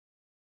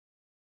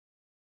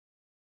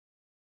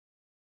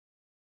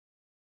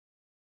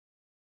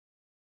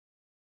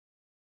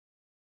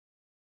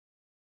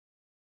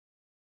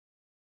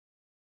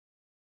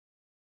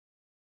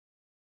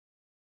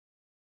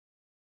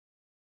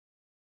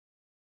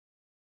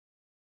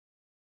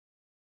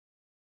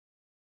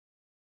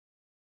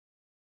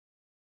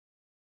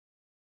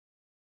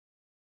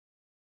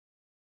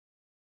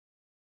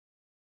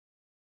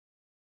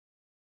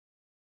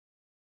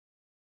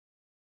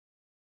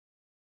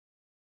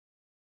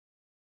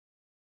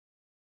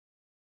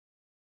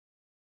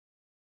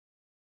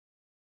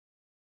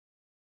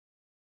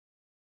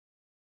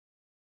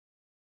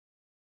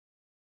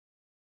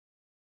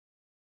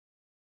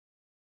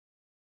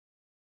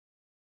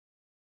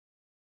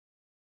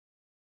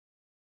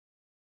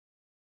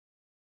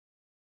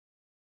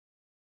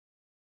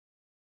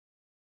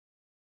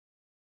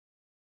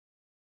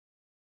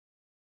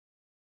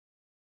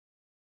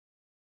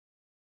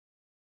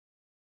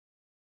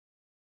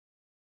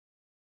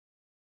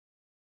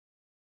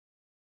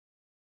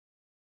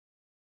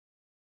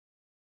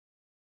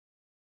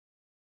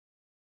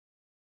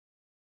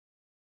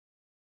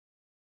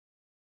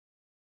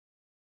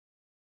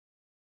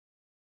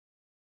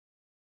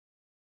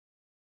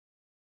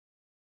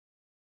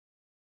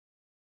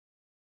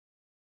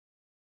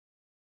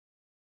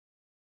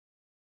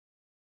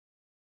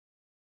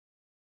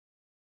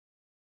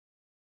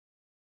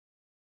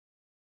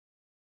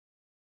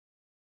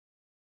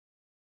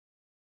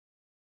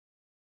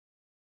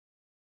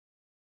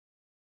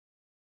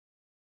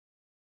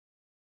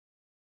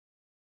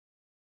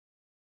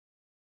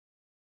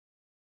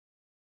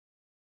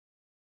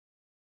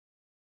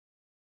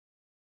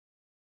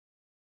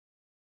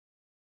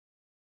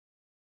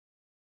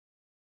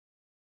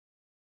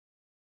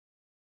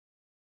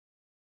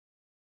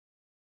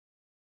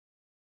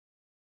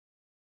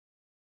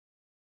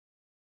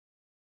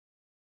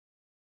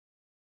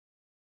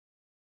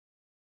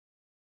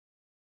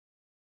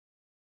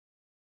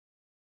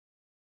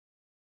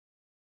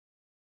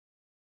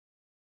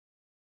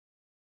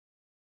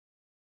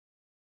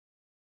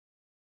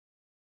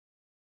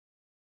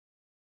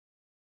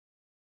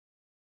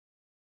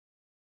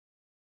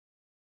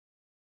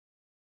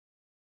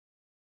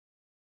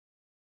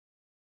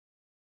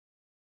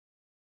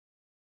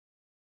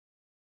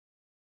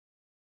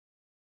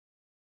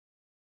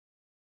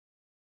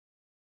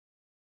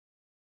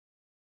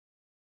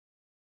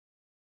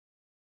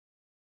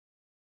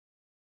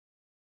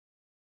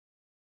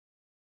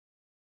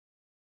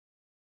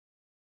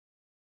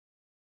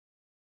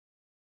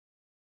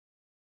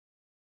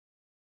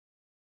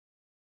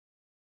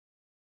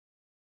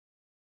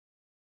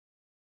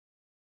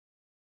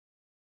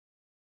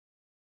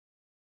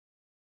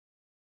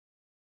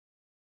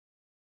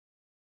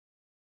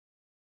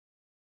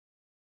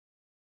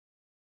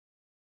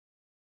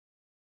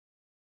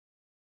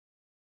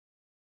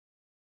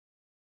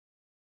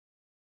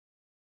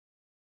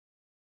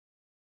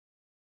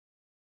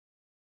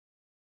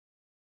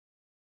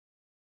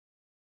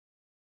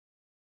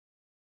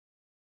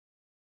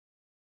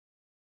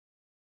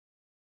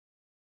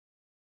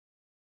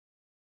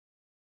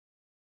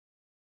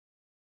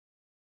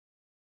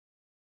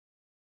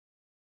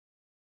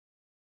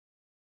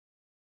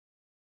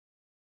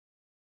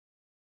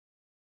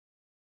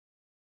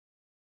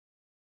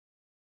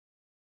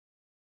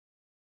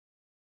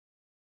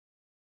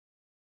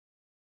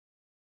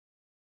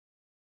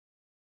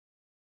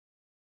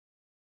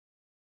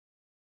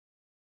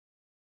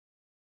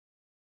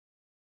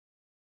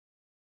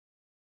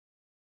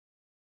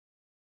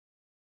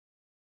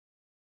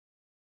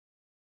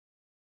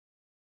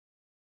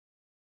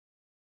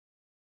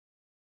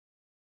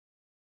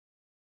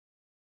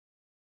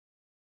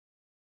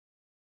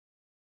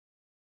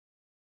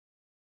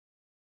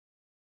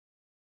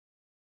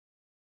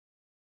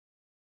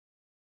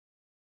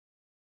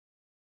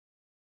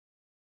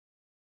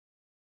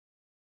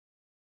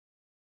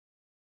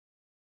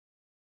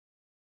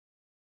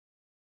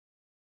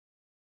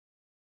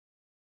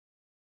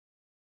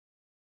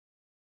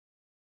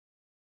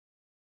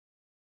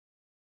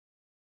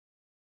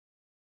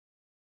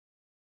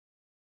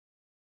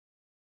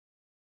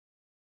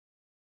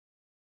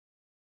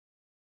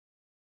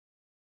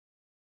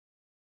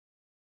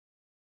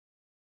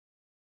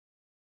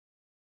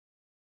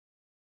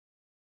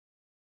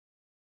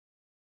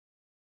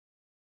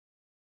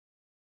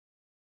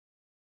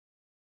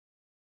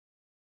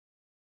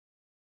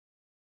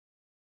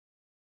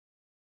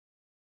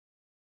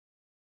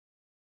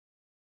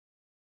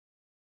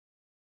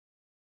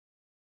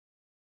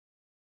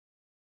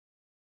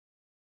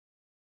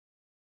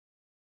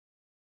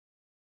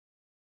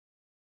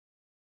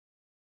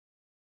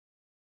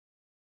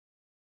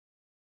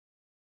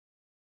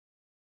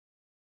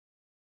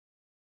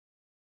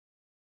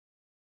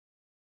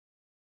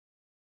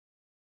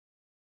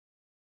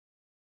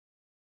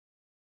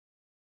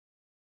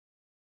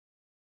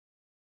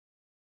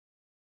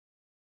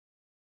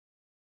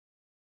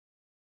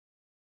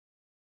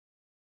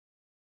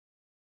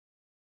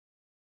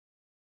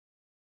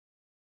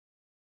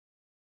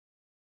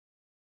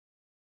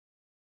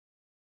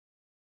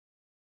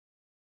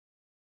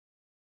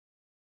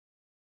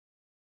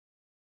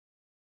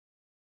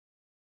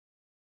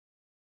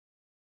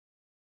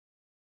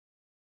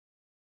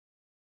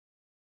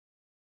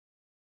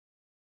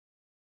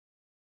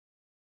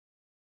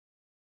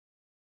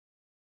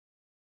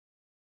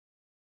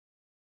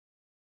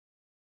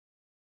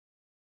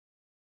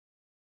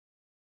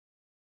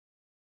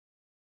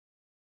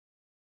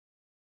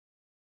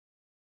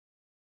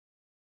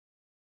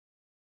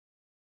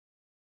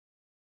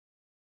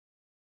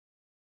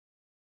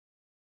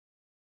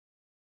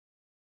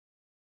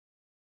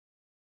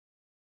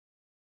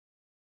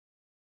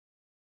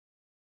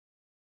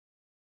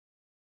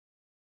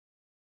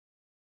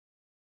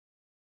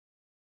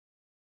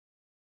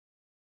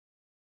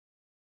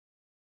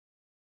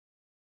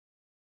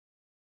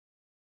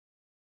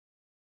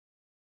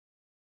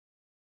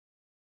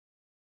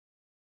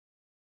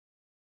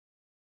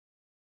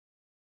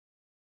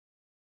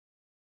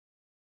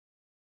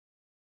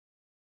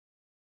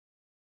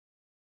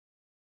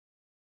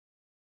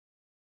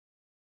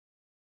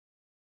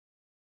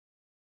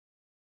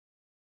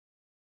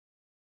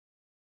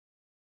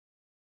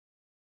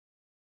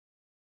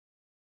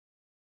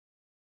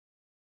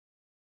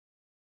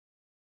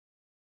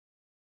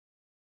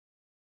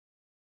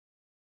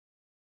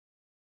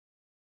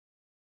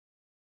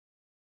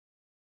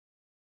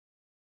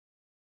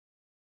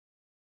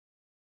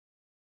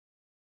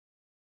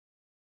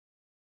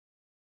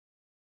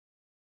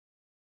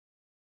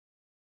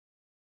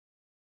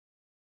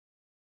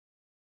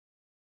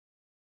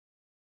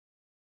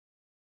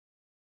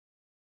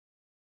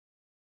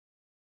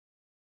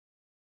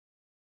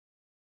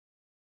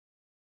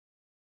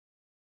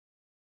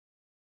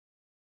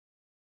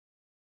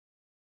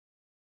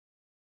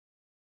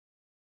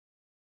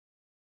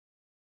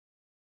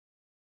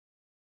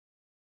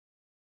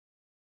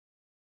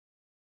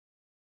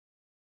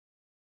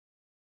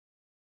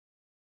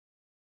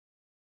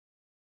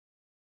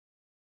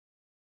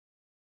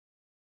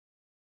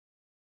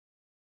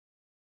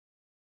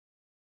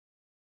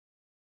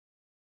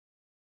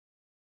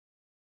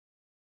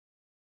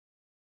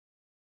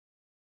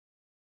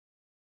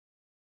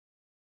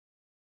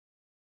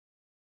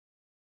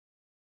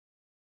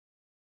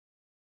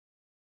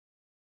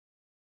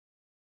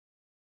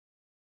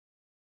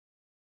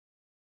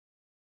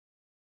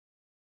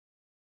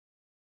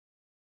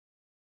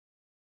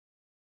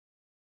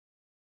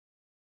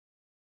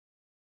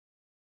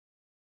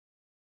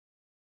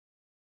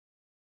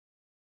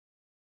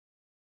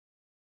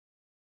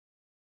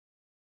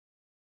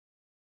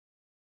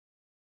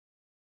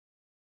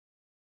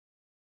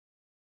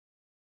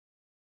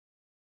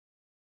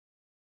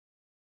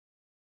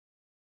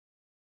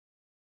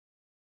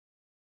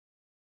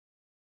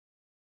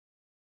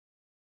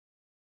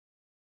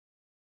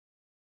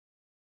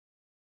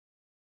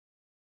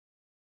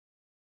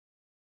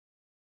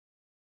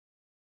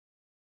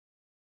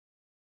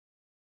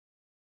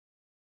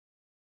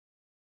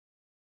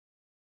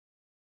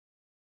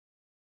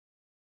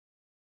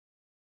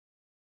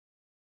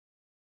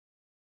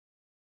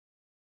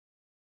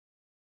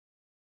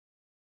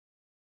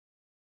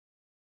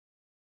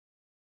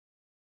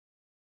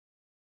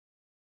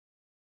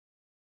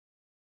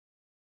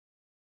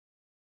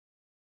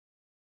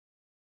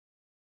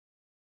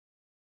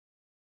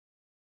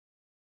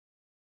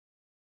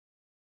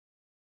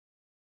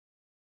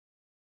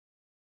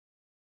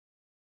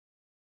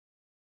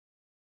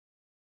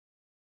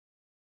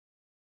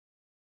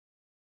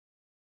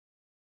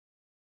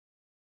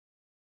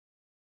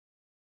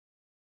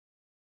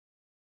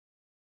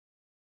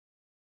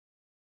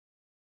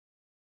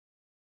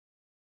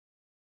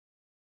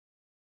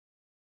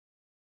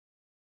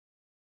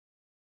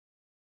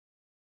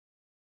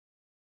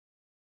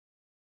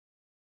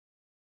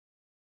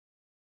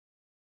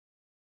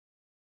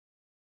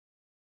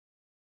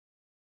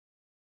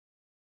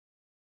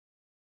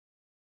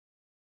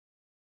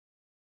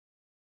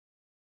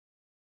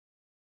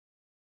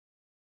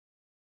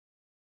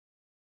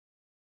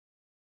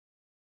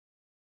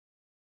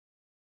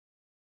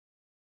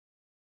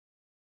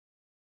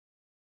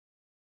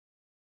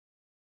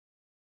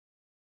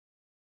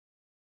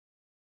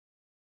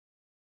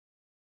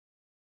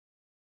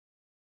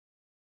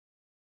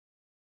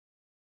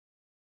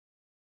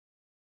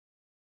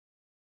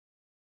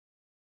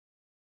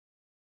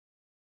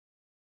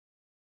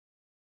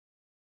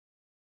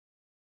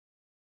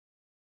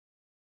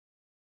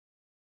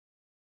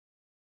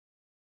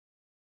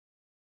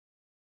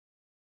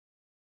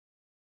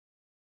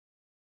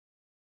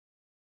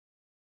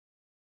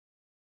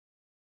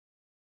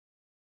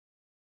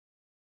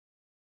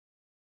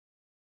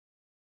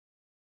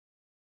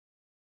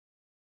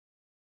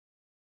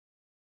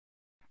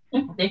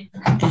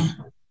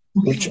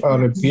which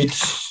are a bit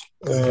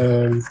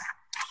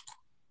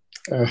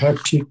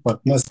hectic but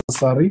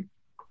necessary.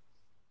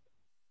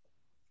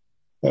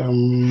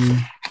 Hope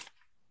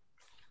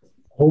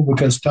we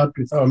can start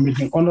with our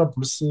meeting.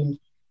 Honorable Singh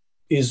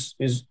is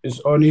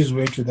on his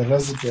way to the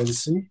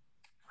residency.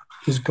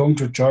 He's going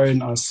to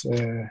join us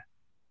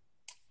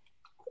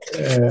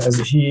as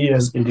he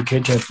has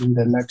indicated in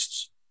the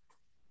next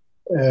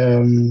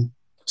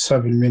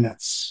 7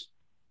 minutes.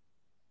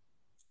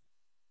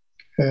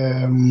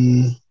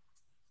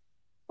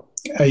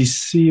 I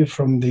see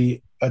from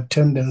the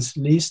attendance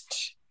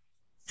list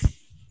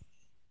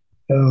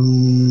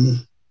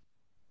that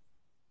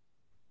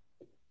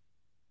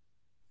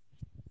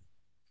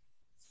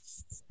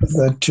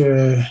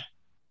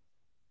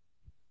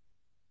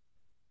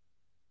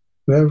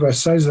we have a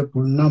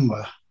sizable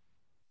number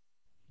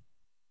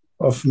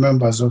of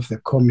members of the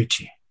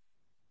committee.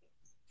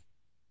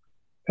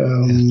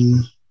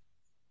 And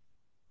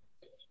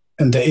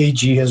the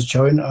AG has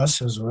joined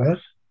us as well.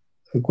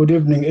 Good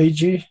evening,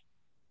 AG.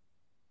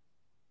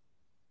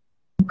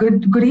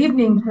 Good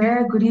evening,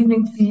 Chair. Good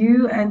evening to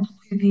you and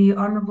to the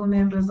honourable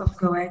members of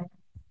GOAG.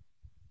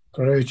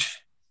 Great.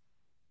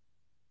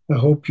 I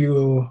hope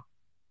you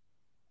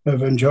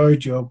have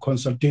enjoyed your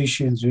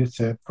consultations with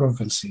the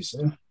provinces.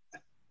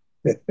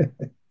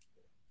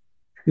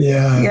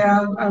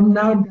 Yeah, I'm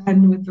now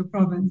done with the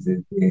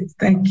provinces. Yes,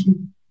 thank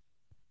you.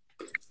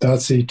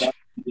 That's it.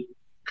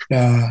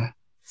 Now,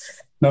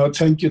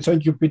 thank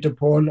you, Peter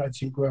Paul. I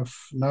think we'll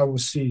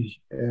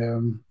see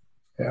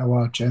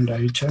our agenda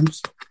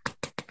items.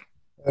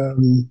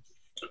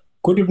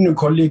 Good evening,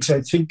 colleagues.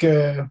 I think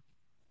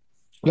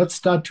let's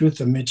start with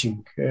the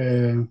meeting.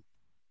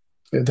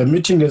 The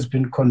meeting has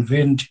been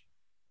convened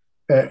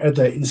at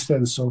the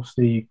instance of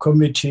the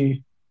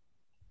committee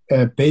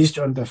based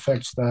on the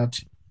fact that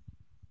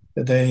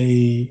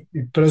the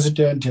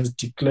president has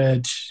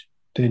declared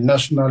the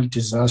national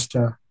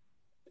disaster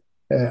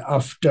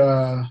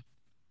after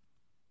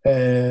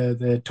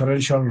the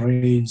torrential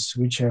rains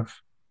which have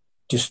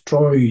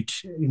destroyed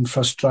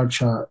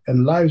infrastructure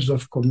and lives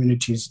of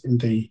communities in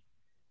the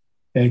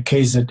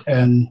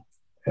KZN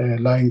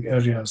lying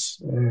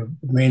areas,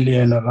 mainly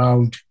and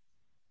around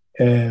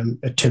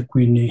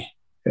eThekwini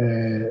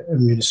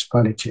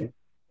municipality.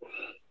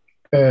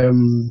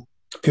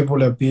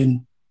 People have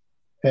been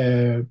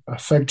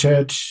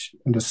affected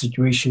and the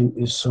situation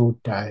is so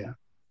dire.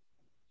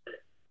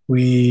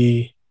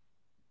 We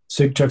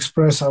seek to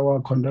express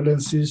our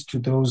condolences to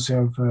those who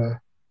have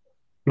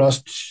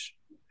lost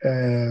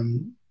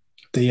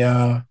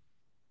their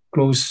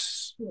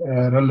close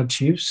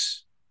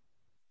relatives,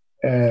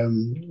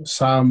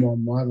 some are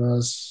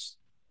mothers,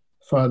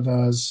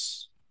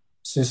 fathers,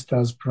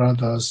 sisters,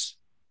 brothers,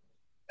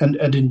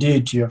 and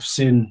indeed you have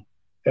seen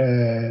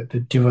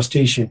the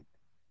devastation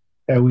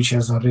which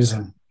has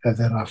arisen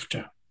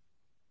thereafter.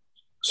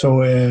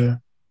 So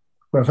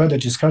we've had a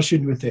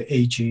discussion with the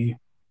AG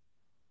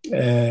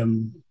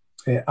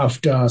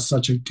after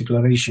such a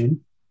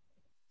declaration,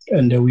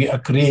 and we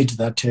agreed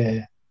that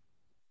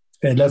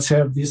let's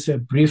have this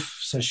brief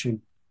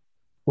session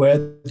where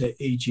the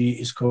AG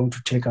is going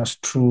to take us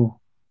through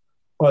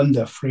on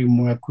the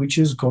framework which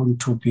is going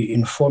to be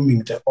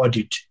informing the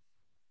audit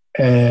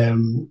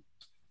in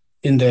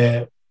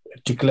the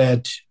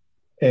declared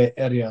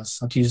areas,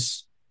 that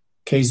is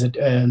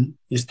KZN,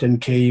 Eastern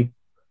Cape,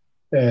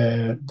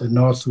 the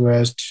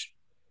Northwest,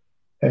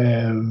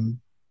 and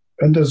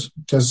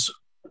there's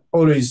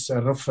always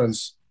a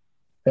reference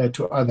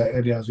to other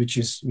areas,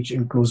 which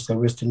includes the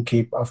Western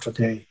Cape after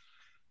the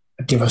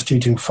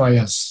devastating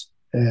fires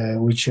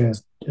which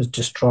has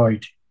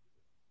destroyed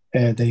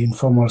the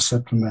informal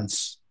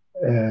settlements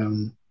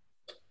in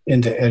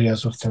the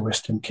areas of the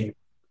Western Cape.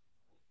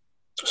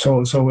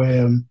 So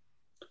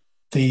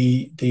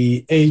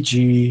the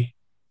AG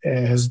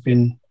has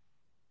been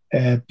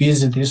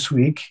busy this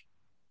week,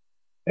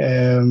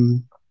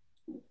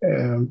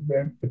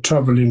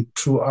 traveling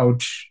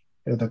throughout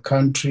the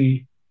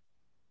country,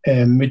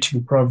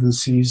 meeting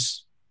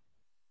provinces,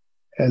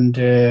 and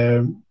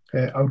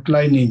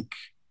outlining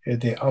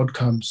the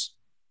outcomes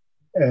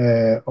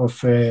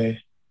of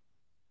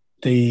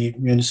the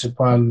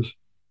Municipal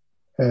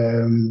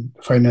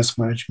Finance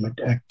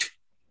Management Act.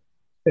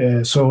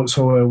 So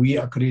we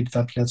agreed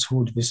that let's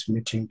hold this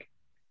meeting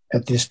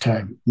at this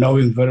time,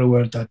 knowing very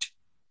well that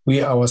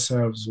we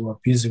ourselves were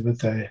busy with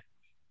the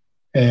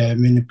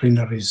mini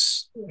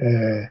plenaries,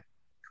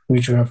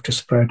 which we have to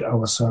spread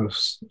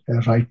ourselves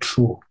right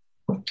through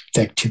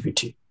the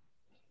activity.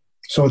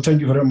 So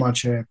thank you very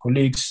much,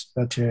 colleagues,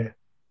 that we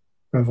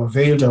have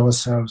availed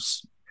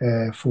ourselves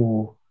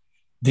for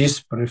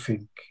this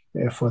briefing,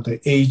 for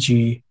the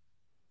AG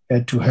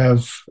to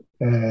have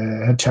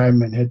her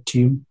time and her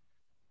team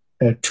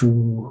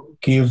to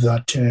give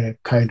that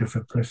kind of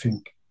a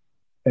briefing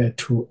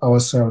to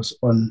ourselves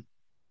on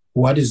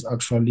what is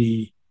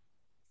actually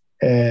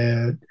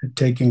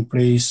taking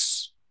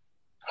place,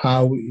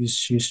 how is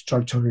she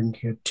structuring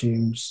her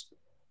teams,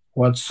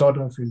 what sort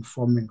of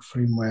informing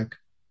framework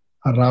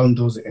around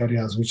those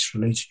areas which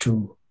relate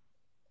to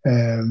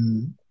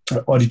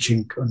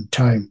auditing on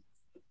time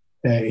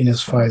in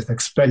as far as the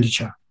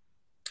expenditure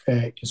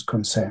is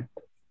concerned.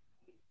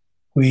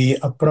 We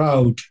are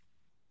proud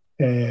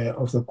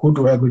of the good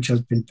work which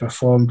has been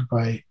performed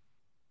by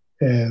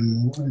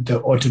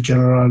the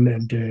Auditor-General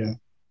and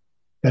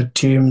the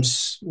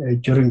teams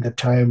during the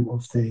time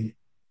of the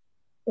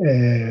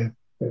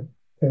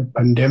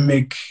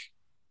pandemic,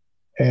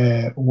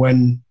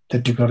 when the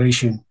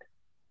declaration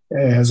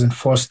has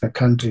enforced the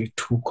country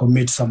to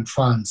commit some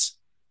funds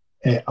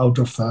out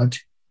of that.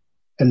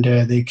 And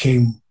they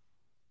came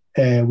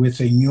with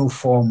a new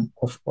form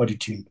of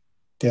auditing,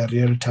 their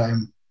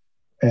real-time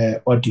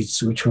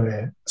audits, which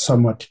were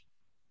somewhat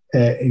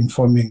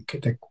informing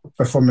the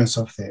performance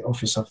of the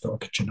Office of the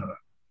Auditor-General.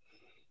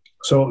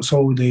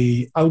 So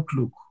the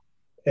outlook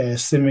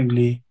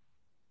seemingly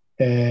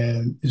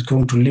is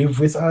going to live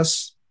with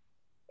us,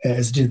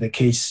 as it is the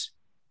case,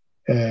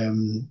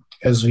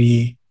 as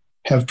we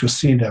have to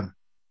see them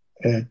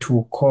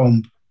to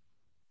comb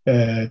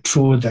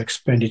through the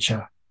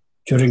expenditure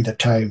during the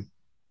time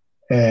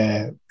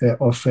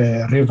of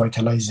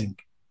revitalizing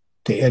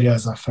the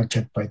areas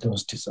affected by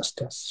those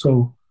disasters.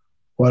 So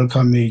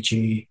welcome,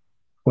 AG,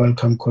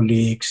 welcome,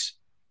 colleagues,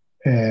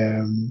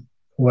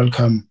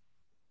 welcome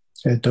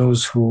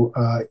those who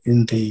are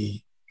in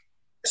the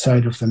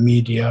side of the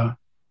media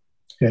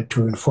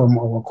to inform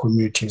our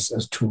communities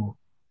as to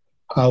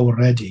how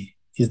ready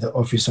is the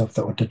Office of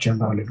the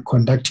Auditor-General in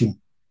conducting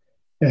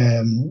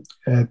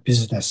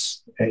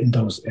business in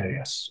those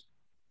areas.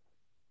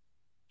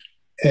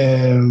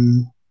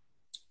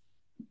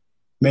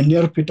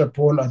 Mynheer Peter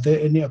Paul, are there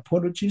any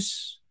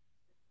apologies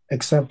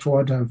except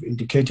what I've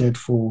indicated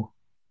for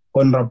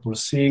Honorable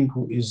Singh,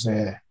 who is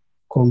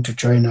going to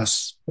join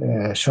us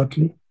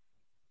shortly?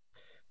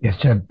 Yes,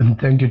 Chair.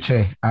 Thank you,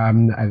 Chair.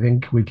 I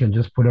think we can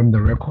just put on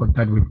the record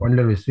that we've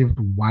only received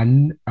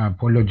one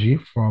apology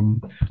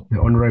from the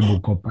Honorable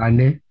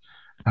Kopane,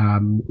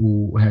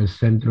 who has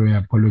sent through an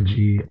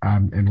apology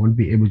and won't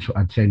be able to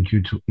attend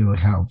due to ill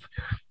health.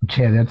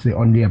 Chair, that's the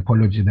only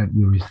apology that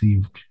we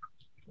received.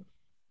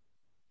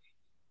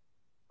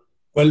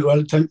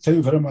 Well, thank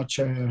you very much,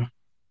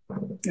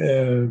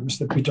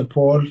 Mr. Peter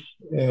Paul,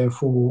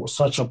 for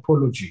such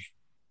apology.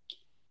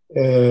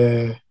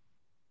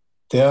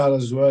 There are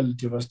as well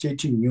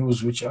devastating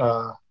news which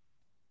are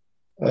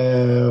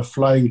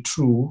flying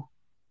through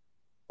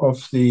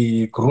of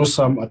the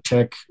gruesome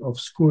attack of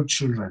school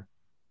children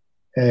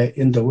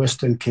in the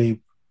Western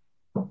Cape,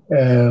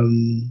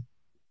 in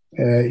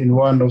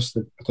one of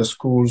the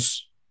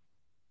schools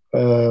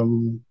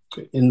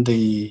in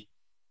the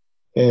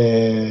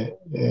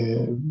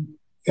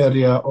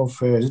area of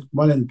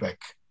Manenberg.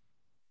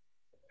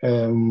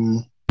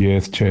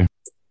 Yes, Chair.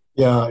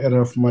 Yeah,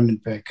 area of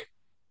Manenberg.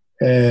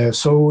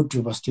 So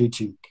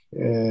devastating,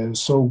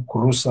 so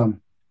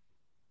gruesome,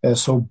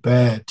 so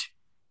bad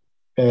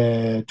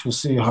to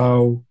see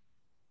how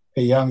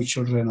young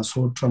children are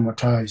so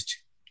traumatized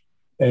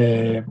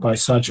by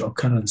such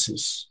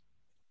occurrences.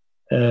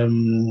 I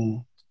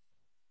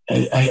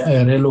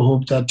really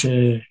hope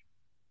that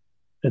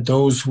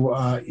those who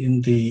are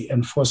in the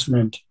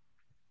enforcement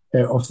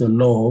of the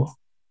law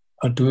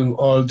are doing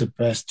all the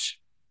best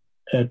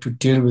to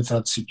deal with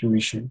that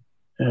situation,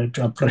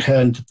 to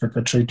apprehend the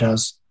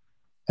perpetrators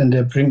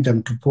and bring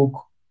them to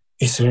book.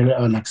 Is really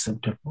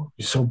unacceptable.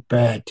 It's so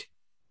bad.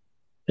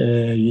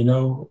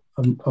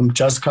 I'm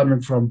just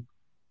coming from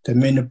the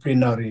mini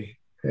plenary,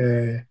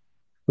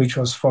 which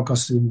was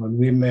focusing on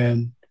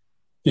women,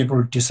 people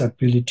with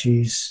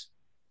disabilities,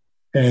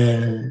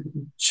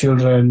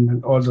 children,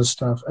 and all the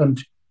stuff.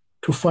 And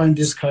to find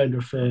this kind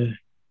of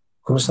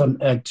gruesome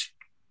act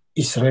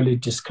is really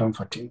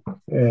discomforting.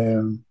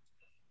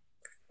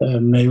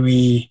 May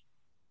we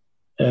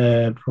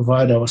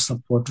provide our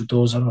support to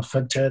those who are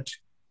affected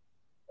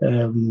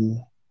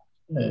in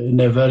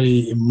a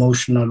very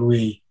emotional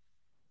way,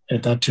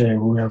 that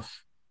we have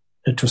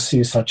to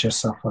see such a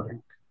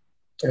suffering.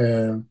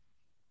 Can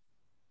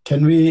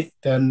we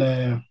then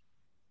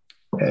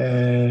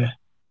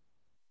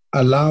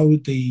allow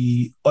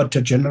the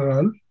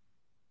Auditor-General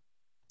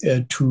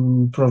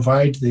to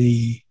provide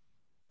the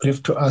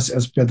brief to us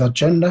as per the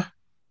agenda?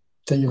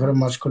 Thank you very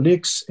much,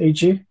 colleagues.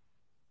 AG?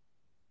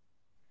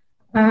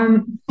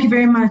 Thank you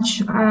very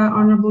much,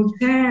 Honourable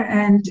Chair,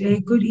 and a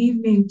good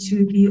evening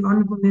to the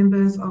Honourable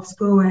members of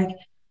SCOAG.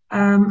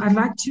 I'd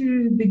like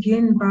to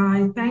begin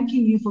by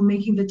thanking you for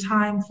making the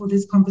time for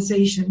this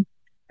conversation,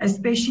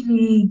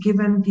 especially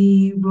given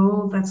the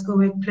role that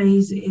SCOAG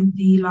plays in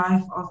the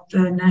life of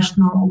the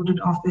National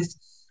Audit Office.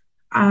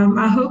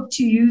 I hope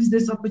to use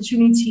this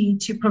opportunity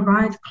to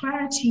provide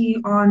clarity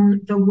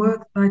on the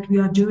work that we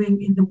are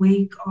doing in the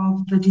wake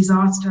of the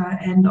disaster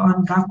and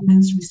on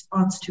government's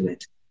response to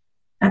it.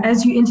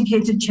 As you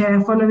indicated, Chair,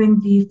 following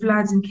the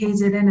floods in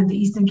KZN and the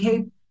Eastern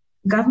Cape,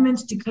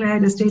 government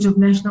declared a state of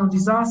national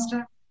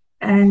disaster.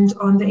 And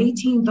on the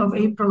 18th of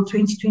April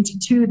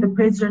 2022, the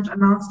President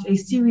announced a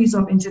series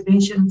of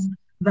interventions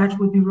that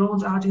would be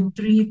rolled out in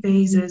 3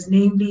 phases,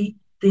 namely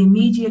the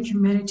immediate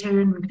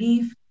humanitarian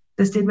relief,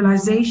 the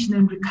stabilization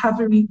and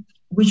recovery,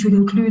 which would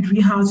include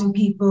rehousing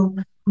people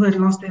who had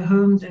lost their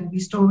homes and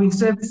restoring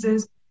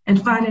services.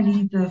 And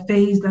finally, the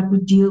phase that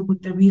would deal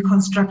with the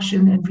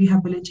reconstruction and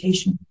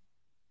rehabilitation.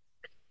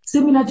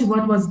 Similar to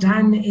what was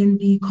done in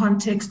the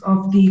context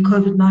of the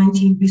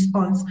COVID-19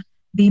 response,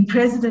 the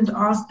President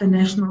asked the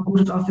National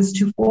Audit Office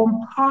to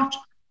form part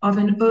of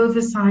an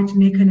oversight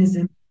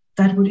mechanism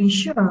that would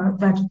ensure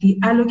that the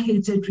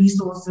allocated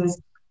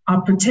resources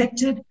are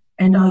protected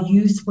and are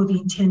used for the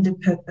intended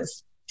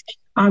purpose.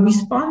 Our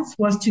response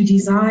was to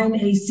design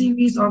a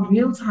series of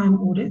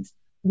real-time audits,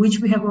 which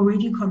we have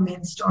already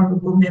commenced,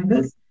 honorable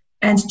members.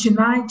 And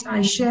tonight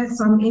I share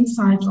some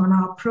insight on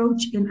our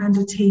approach in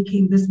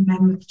undertaking this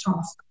mammoth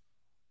task.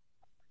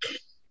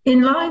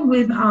 In line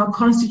with our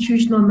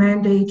constitutional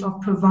mandate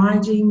of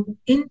providing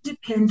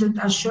independent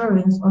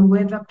assurance on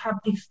whether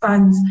public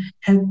funds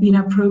have been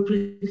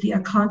appropriately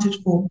accounted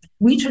for,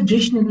 we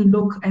traditionally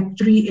look at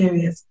three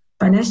areas: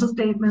 financial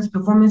statements,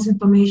 performance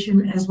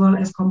information, as well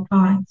as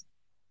compliance.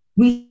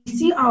 We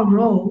see our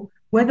role,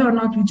 whether or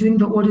not we're doing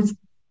the audits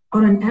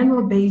on an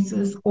annual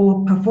basis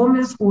or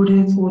performance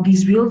audits or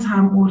these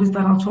real-time audits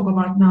that I'll talk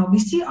about now, we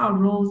see our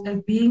roles as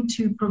being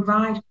to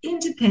provide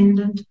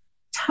independent,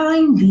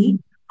 timely,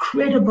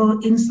 credible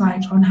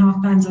insight on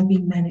how funds are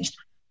being managed.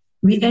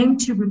 We aim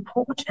to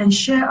report and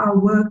share our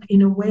work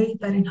in a way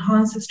that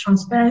enhances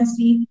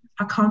transparency,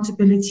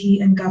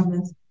 accountability, and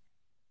governance.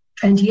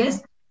 And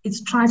yes,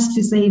 it's tried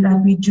to say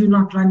that we do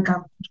not run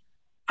government.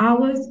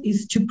 Ours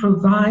is to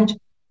provide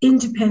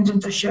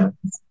independent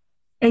assurance.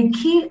 A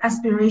key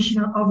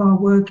aspiration of our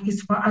work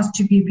is for us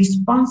to be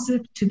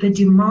responsive to the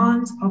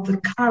demands of the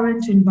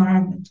current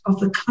environment, of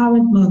the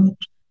current moment,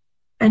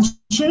 and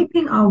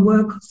shaping our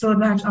work so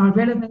that our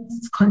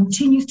relevance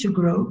continues to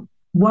grow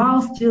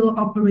while still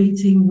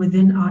operating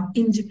within our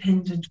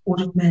independent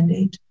audit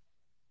mandate.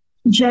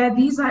 Chair,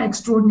 these are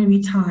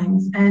extraordinary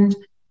times, and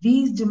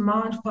these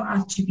demand for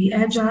us to be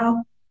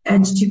agile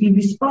and to be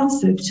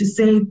responsive to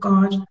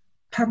safeguard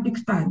public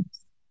funds.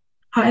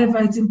 However,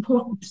 it's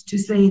important to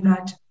say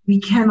that we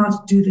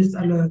cannot do this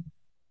alone.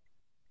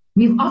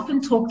 We've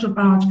often talked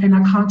about an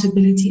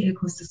accountability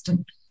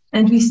ecosystem,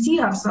 and we see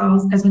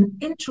ourselves as an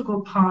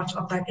integral part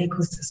of that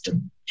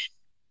ecosystem.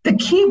 The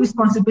key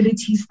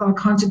responsibilities for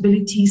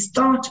accountability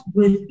start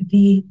with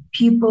the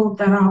people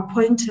that are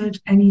appointed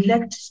and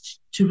elected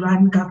to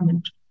run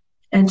government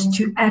and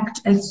to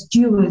act as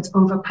stewards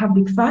over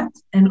public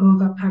funds and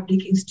over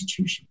public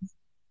institutions,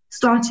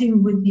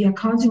 starting with the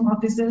accounting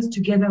officers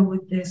together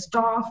with their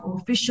staff or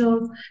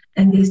officials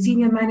and their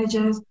senior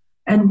managers,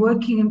 and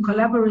working in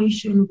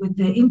collaboration with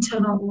their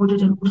internal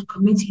audit and audit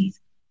committees.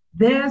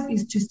 Theirs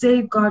is to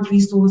safeguard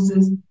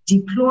resources,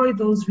 deploy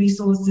those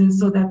resources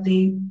so that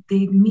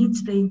they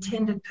meet the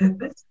intended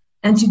purpose,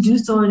 and to do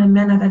so in a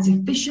manner that's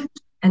efficient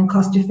and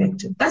cost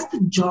effective. That's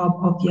the job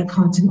of the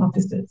accounting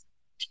officers.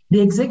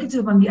 The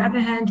executive, on the other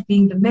hand,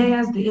 being the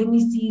mayors, the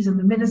MECs, and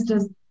the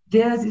ministers,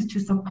 theirs is to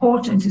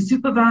support and to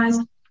supervise.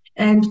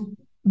 And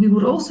we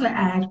would also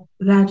add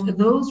that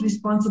those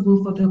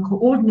responsible for the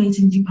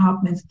coordinating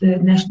departments, the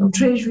National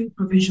Treasury,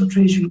 Provincial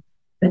Treasury,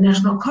 the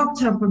National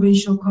Copter,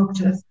 Provincial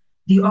Copters,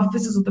 the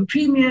offices of the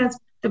premiers,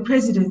 the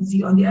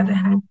presidency, on the other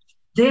hand,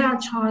 they are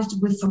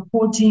charged with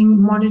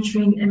supporting,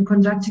 monitoring, and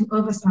conducting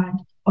oversight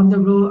on the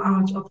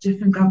rollout of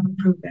different government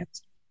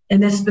programs.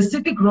 And their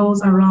specific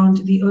roles around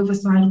the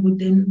oversight would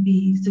then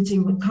be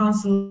sitting with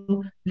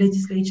council,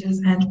 legislatures,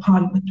 and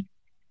parliament.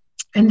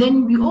 And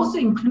then we also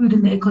include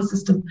in the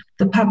ecosystem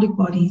the public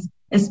bodies,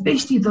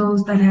 especially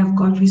those that have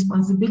got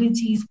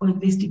responsibilities for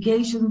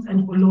investigations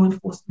and for law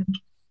enforcement.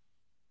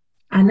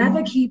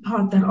 Another key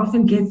part that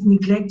often gets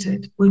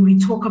neglected when we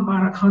talk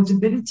about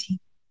accountability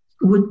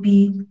would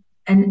be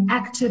an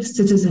active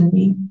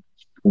citizenry,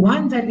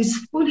 one that is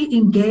fully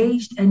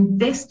engaged and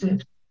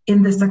vested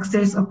in the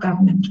success of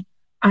government,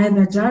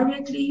 either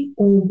directly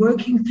or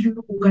working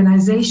through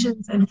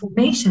organizations and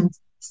formations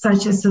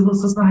such as civil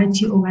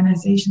society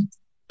organizations.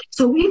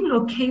 So we've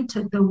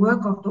located the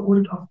work of the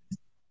audit office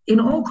in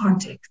all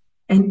contexts,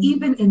 and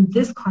even in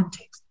this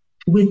context,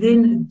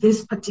 within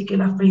this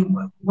particular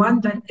framework,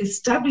 one that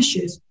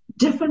establishes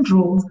different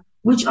roles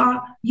which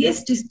are,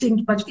 yes,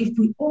 distinct, but if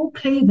we all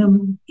play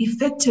them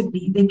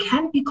effectively, they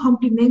can be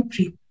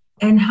complementary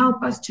and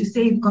help us to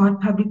safeguard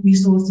public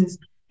resources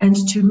and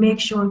to make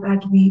sure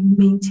that we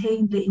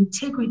maintain the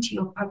integrity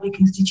of public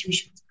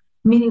institutions,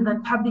 meaning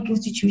that public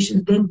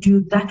institutions then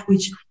do that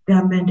which they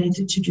are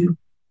mandated to do.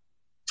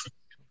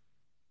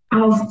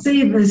 I'll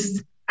say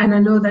this, and I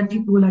know that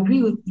people will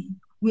agree with me,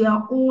 we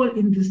are all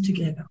in this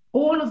together.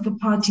 All of the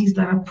parties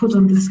that are put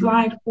on the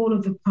slide, all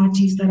of the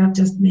parties that I've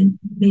just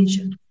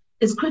mentioned.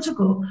 It's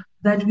critical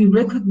that we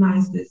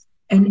recognize this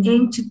and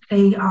aim to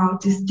play our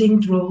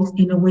distinct roles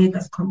in a way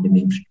that's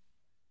complementary.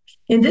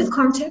 In this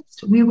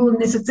context, we will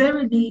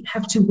necessarily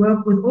have to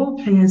work with all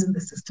players in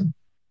the system.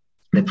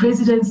 The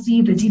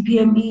presidency, the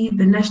DPME,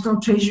 the National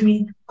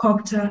Treasury,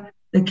 COPTA,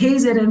 the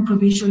KZN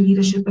provincial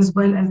leadership, as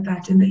well as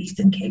that in the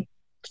Eastern Cape.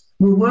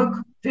 We'll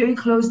work very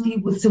closely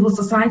with civil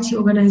society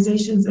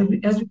organizations,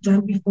 as we've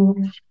done before.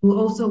 We'll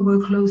also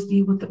work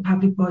closely with the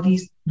public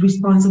bodies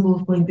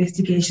responsible for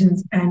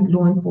investigations and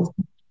law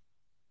enforcement.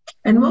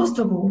 And most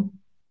of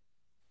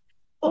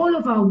all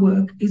of our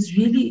work is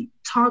really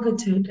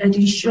targeted at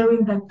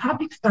ensuring that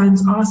public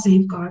funds are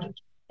safeguarded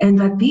and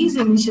that these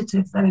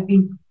initiatives that have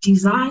been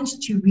designed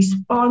to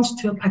respond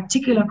to a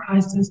particular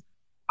crisis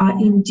are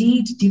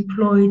indeed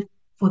deployed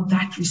for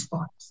that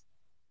response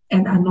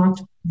and are not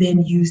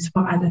then used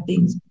for other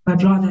things,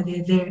 but rather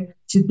they're there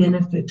to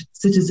benefit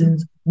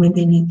citizens when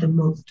they need them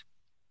most.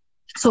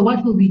 So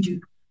what will we do?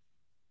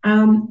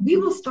 We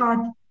will start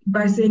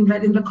by saying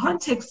that in the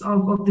context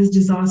of this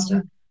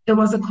disaster, there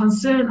was a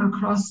concern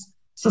across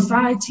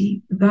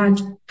society that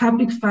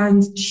public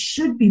funds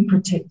should be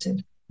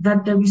protected,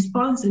 that the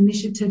response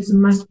initiatives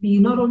must be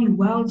not only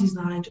well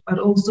designed, but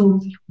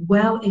also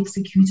well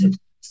executed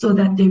so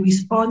that they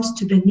respond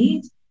to the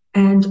needs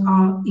and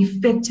are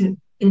effective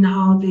in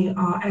how they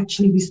are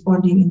actually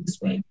responding in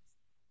this way.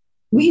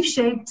 We've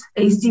shaped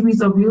a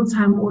series of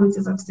real-time audits,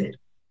 as I've said.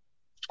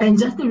 And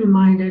just a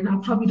reminder, and I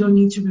probably don't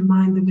need to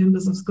remind the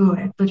members of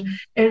SCOAC, but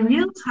a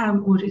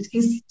real-time audit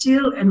is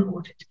still an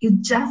audit.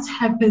 It just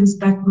happens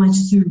that much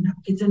sooner.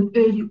 It's an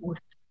early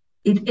audit.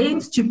 It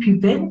aims to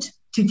prevent,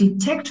 to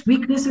detect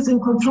weaknesses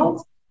in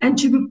controls, and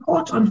to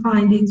report on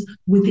findings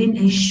within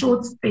a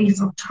short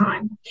space of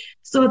time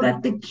so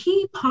that the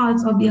key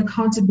parts of the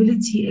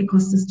accountability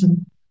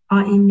ecosystem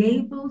are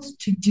enabled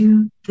to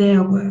do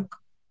their work.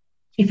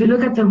 If you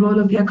look at the role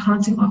of the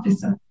accounting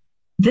officer,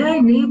 they're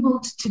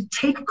enabled to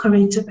take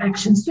corrective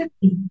action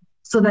swiftly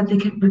so that they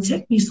can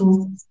protect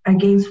resources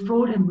against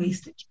fraud and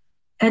wastage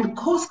and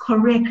course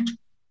correct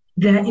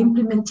their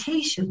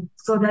implementation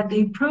so that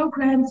their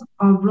programs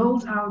are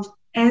rolled out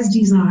as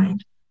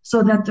designed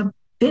so that the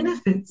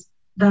benefits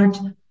that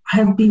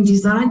have been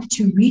designed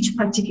to reach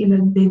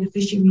particular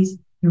beneficiaries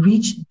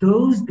reach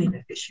those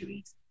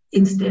beneficiaries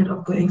instead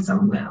of going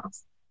somewhere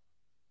else.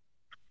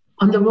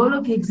 On the role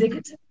of the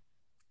executive,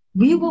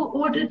 we will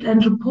audit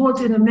and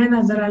report in a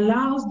manner that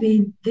allows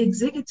the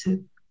executive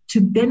to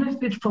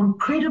benefit from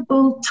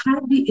credible,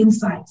 timely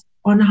insights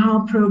on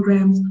how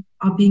programs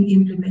are being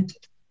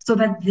implemented so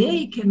that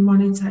they can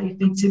monitor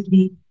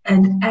effectively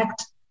and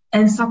act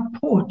and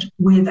support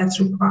where that's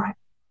required.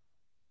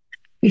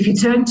 If you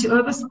turn to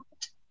oversight,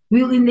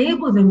 we'll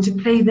enable them to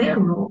play their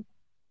role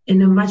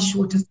in a much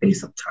shorter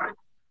space of time.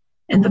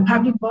 And the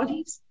public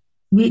bodies,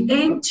 we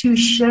aim to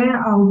share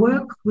our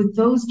work with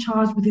those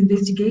charged with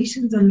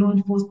investigations and law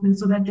enforcement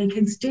so that they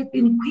can step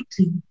in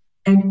quickly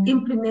and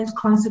implement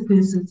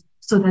consequences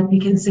so that we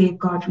can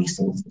safeguard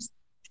resources.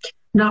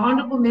 Now,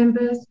 honorable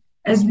members,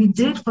 as we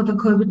did for the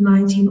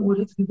COVID-19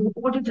 audit, we will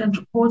audit and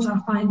report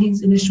our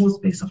findings in a short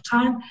space of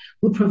time.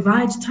 We'll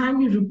provide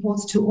timely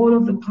reports to all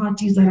of the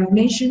parties that I've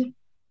mentioned,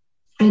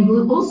 and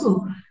we'll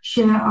also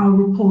share our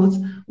reports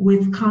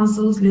with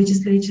councils,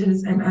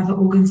 legislatures, and other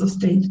organs of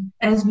state,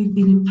 as we've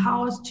been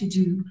empowered to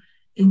do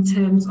in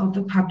terms of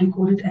the Public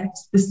Audit Act,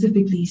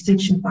 specifically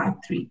Section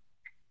 5.3.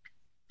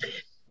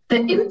 The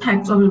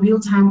impact of a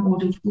real-time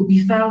audit will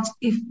be felt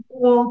if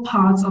all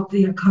parts of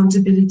the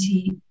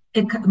accountability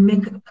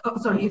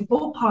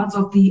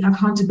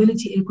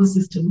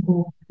ecosystem,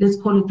 or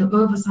let's call it the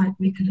oversight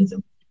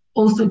mechanism,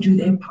 also do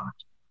their part.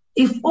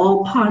 If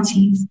all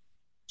parties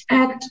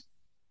act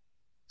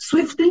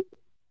swiftly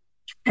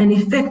and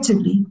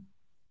effectively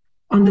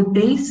on the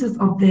basis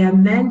of their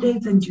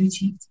mandates and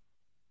duties,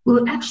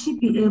 we'll actually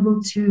be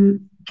able to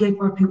get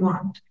what we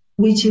want,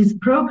 which is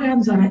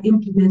programs that are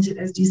implemented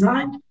as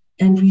designed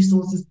and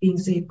resources being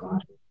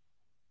safeguarded.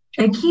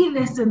 A key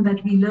lesson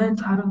that we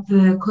learned out of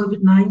the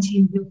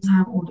COVID-19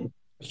 real-time audit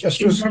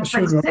Excuse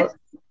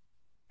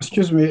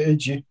me,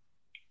 AG.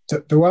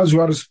 The ones who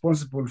are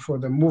responsible for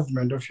the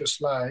movement of your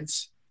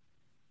slides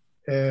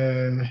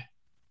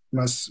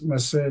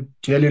must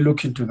really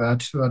look into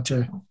that, so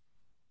that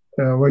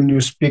when you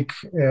speak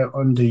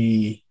on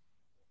the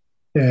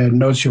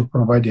notes you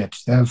provided,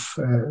 they have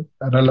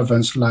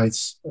relevant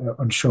slides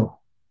on show.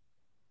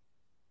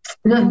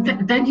 No,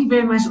 thank you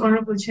very much,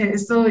 Honorable Chair.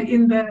 So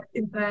in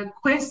the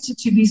quest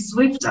to be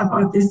swift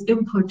about this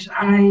input,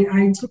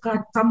 I took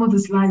out some of the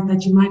slides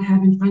that you might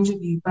have in front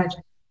of you, but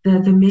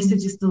the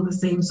message is still the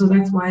same. So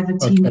that's why the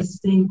team is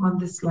staying on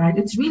this slide.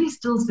 It's really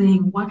still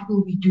saying, what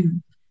will we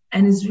do?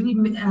 And it's really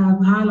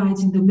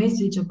highlighting the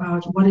message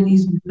about what it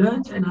is we've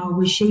learned and how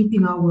we're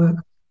shaping our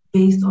work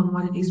based on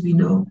what it is we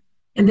know.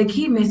 And the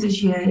key message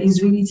here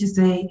is really to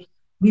say,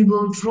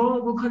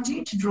 we'll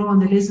continue to draw on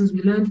the lessons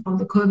we learned from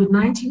the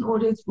COVID-19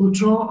 audits. We'll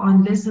draw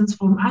on lessons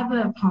from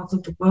other parts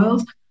of the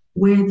world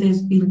where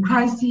there's been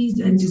crises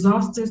and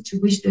disasters to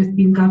which there's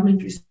been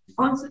government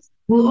responses.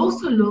 We'll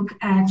also look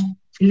at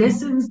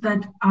lessons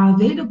that are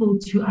available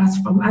to us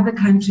from other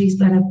countries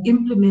that have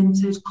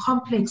implemented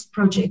complex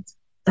projects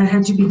that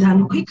had to be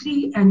done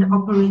quickly and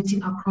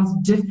operating across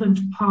different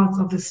parts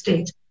of the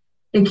state.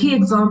 A key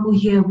example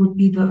here would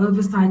be the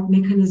oversight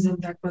mechanism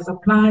that was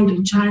applied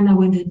in China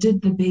when they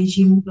did the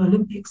Beijing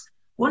Olympics.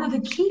 One of the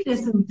key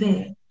lessons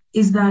there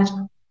is that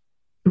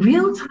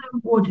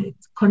real-time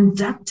audits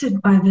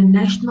conducted by the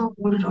National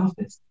Audit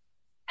Office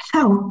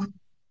help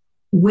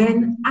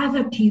when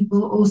other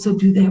people also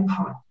do their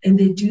part, and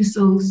they do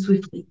so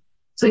swiftly.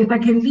 So if I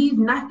can leave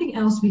nothing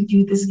else with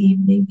you this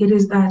evening, it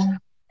is that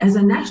as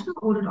a National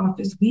Audit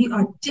Office, we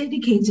are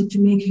dedicated to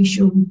making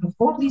sure we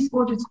perform these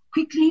audits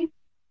quickly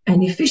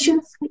and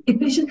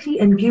efficiently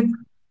and give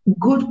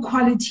good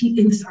quality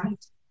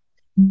insight.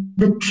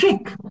 The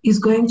trick is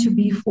going to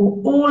be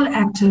for all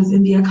actors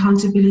in the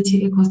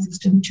accountability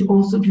ecosystem to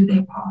also do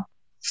their part,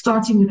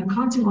 starting with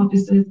accounting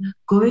officers,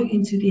 going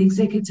into the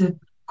executive,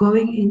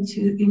 going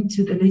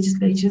into the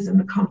legislatures and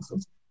the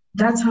councils.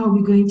 That's how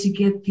we're going to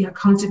get the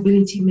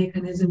accountability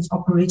mechanisms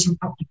operating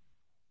properly.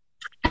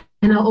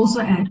 And I'll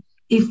also add,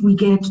 if we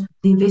get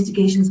the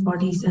investigations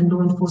bodies and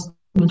law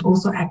enforcement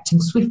also acting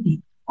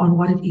swiftly on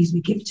what it is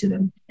we give to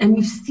them. And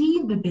we've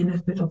seen the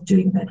benefit of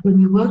doing that. When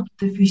we worked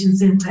with the Fusion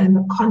Center in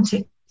the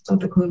context of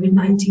the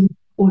COVID-19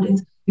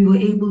 audits, we were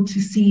able to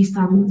see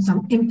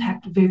some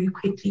impact very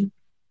quickly.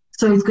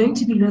 So it's going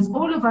to be that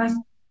all of us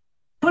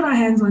put our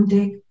hands on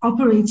deck,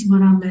 operating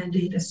on our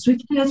mandate as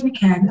swiftly as we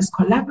can, as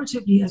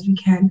collaboratively as we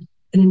can,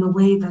 and in a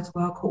way that's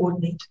well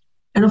coordinated.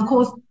 And of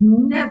course,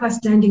 never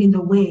standing in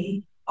the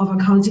way of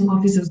accounting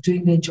officers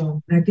doing their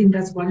job. And I think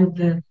that's one of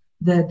the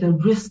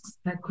risks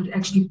that could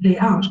actually play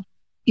out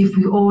if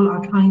we all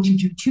are trying to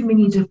do too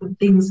many different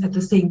things at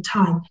the same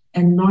time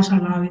and not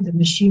allowing the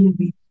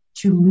machinery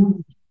to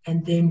move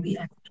and then be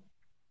active.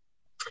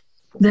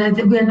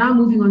 We are now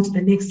moving on to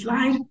the next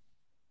slide,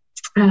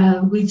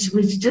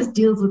 which just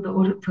deals with the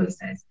audit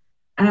process.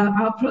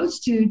 Our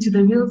approach to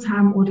the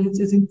real-time audits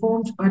is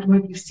informed by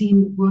what we've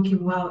seen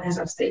working well, as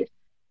I've said.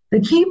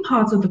 The key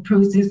parts of the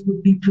process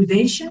would be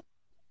prevention,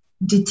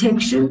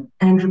 detection,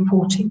 and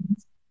reporting.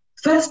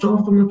 First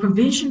off, from a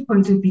prevention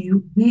point of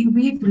view,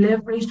 we've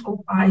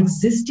leveraged our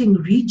existing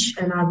reach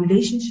and our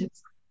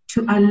relationships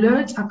to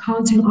alert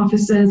accounting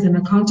officers and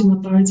accounting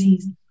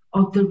authorities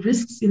of the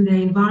risks in their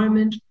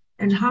environment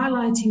and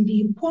highlighting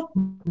the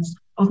importance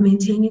of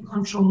maintaining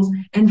controls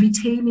and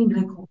retaining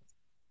records,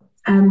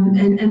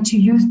 and to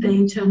use the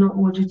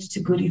internal audit to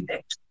good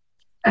effect.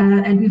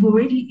 And we've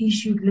already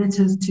issued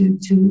letters to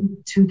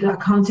the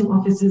accounting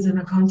officers and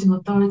accounting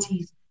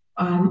authorities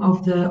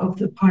of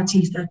the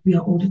parties that we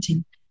are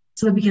auditing,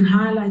 so that we can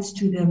highlight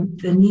to them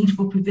the need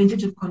for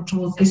preventative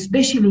controls,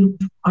 especially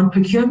on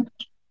procurement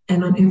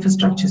and on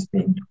infrastructure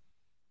spend.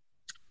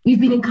 We've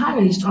been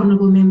encouraged,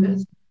 honourable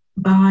members,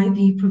 by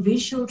the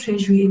Provincial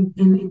Treasury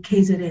in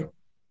KZN.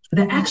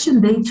 The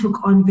action they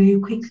took on very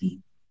quickly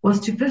was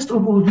to, first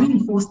of all,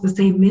 reinforce the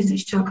same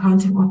message to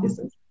accounting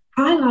officers,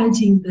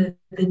 highlighting the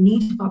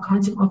need for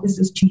accounting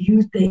officers to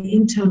use their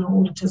internal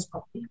auditors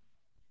properly.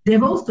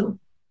 They've also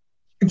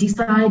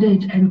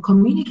decided and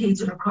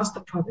communicated across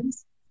the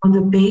province on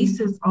the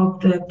basis of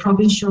the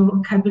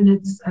provincial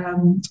cabinet's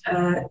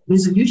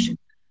resolution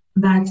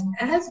that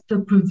as the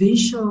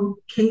provincial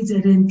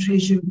KZN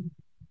Treasury,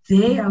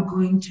 they are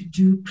going to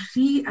do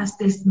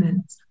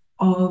pre-assessments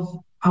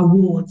of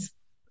awards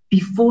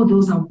before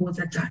those awards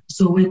are done.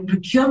 So when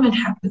procurement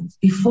happens,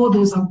 before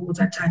those awards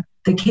are done,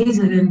 the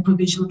KZN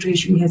Provincial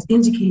Treasury has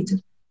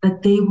indicated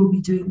that they will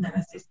be doing that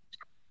assessment,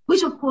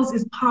 which of course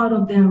is part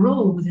of their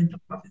role within the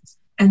province.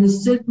 And it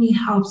certainly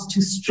helps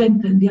to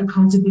strengthen the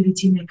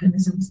accountability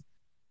mechanisms.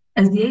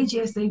 As the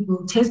AGSA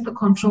will test the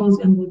controls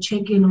and will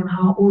check in on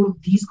how all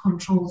of these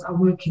controls are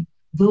working,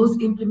 those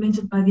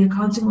implemented by the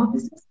accounting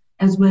officers,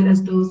 as well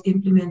as those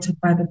implemented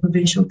by the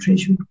Provincial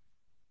Treasury.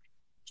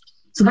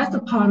 So that's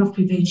the part of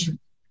prevention.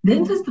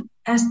 Then there's the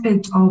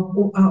aspect of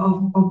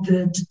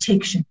the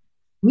detection.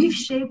 We've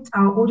shaped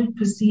our audit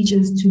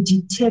procedures to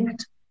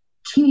detect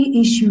key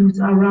issues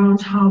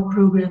around how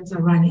programs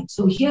are running.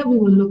 So here we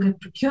will look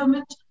at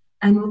procurement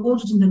and we'll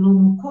audit in the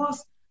normal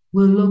course.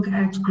 We'll look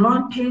at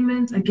grant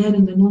payments, again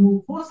in the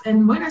normal course.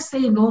 And when I say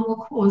normal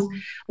course,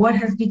 what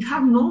has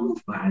become normal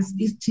for us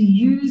is to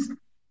use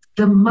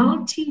the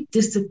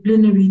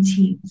multidisciplinary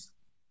teams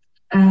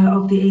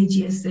of the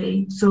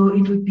AGSA. So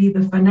it would be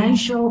the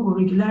financial or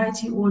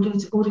regularity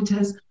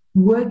auditors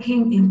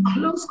working in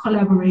close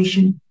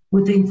collaboration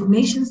with the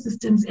information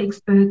systems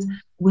experts,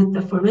 with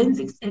the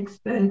forensics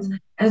experts,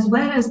 as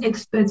well as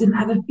experts in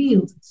other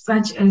fields,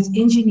 such as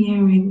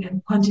engineering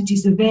and quantity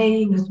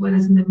surveying, as well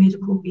as in the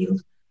medical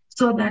field,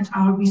 so that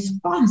our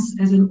response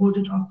as an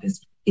audit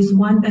office is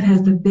one that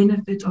has the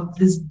benefit of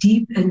this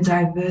deep and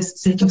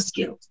diverse set of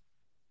skills.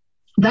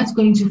 That's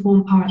going to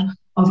form part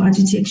of our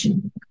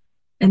detection.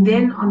 And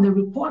then on the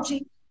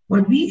reporting,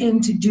 what we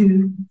aim to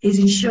do is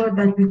ensure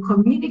that we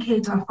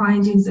communicate our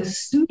findings as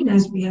soon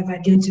as we have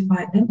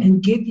identified them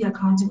and give the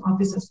accounting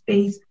officer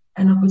space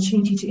and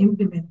opportunity to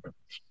implement them.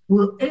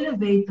 We'll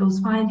elevate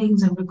those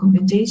findings and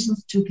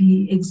recommendations to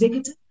the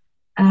executive,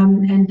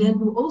 and then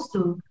we'll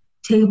also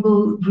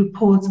table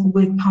reports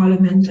with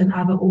Parliament and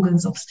other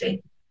organs of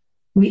state.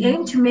 We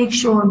aim to make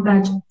sure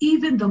that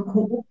even the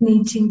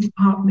coordinating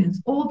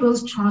departments, all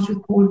those charged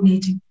with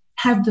coordinating,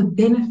 have the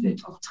benefit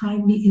of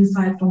timely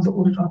insight from the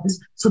audit office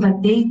so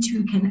that they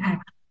too can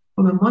act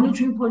from a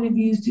monitoring point of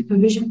view,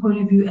 supervision point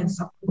of view, and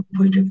support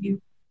point of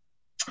view.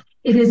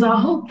 It is our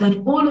hope that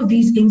all of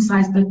these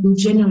insights that we'll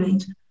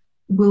generate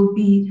will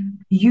be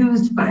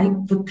used by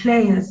the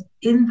players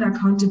in the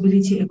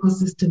accountability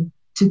ecosystem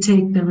to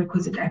take the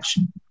requisite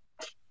action.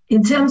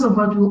 In terms of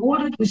what we'll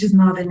audit, which is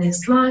now the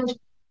next slide,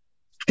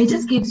 it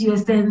just gives you a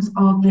sense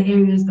of the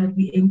areas that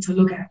we aim to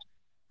look at.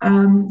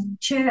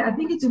 Chair, I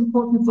think it's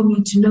important for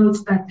me to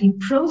note that the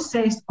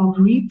process of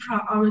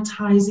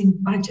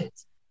reprioritizing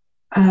budgets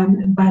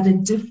by the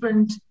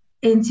different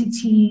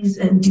entities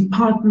and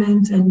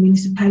departments and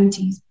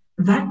municipalities,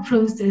 that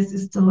process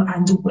is still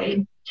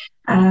underway.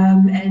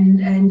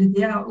 And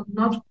they are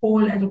not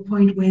all at a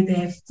point where they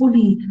have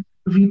fully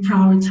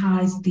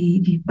reprioritized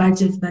the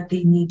budgets that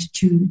they need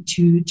to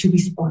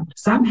respond.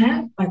 Some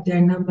have, but there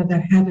are a number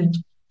that haven't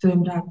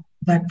firmed up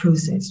that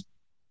process.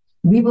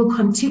 We will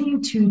continue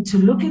to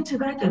look into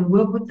that and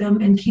work with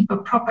them and keep a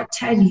proper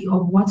tally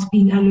of what's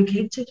being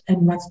allocated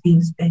and what's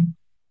being spent.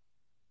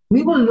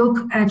 We will look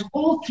at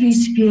all three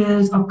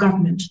spheres of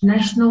government,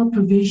 national,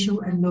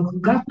 provincial, and local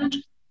government.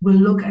 We'll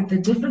look at the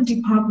different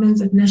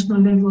departments at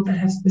national level that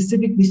have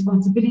specific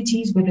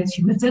responsibilities, whether it's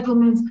human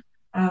settlements,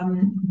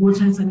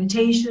 water and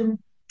sanitation,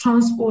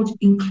 transport,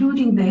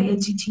 including their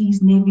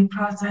entities, namely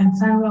PRASA and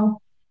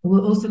SANRAL.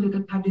 We'll also look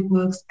at public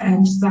works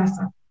and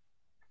SASA.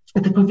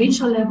 At the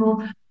provincial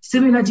level,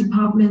 similar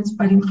departments,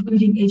 but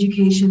including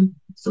education,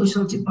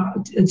 social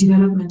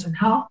development, and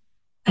health.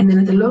 And then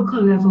at the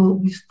local level,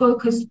 we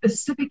focus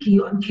specifically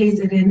on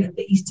KZN and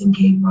the Eastern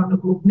Cape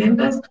Group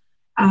members.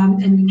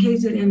 And in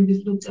KZN,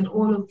 we've looked at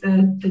all of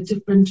the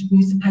different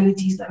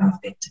municipalities that are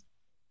affected.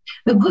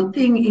 The good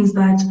thing is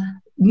that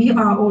we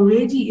are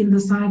already in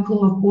the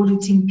cycle of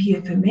auditing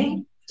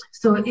PFMA.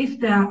 So if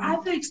there are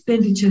other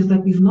expenditures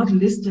that we've not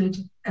listed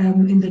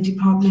in the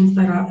departments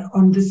that are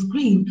on the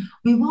screen,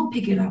 we will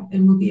pick it up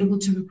and we'll be able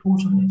to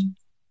report on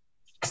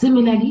it.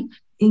 Similarly,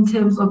 in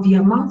terms of the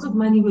amounts of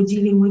money we're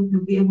dealing with,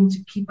 we'll be able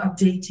to keep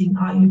updating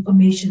our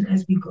information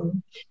as we go.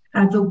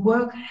 The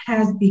work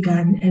has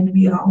begun and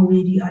we are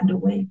already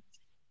underway.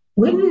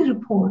 When we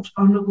report,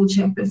 Honorable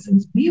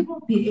Chairpersons, we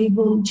will be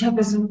able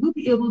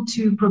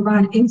to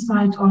provide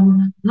insight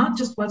on not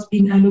just what's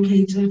being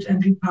allocated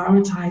and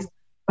reprioritized,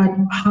 but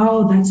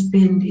how that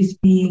spend is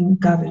being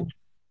governed.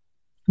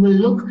 We'll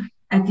look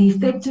at the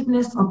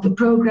effectiveness of the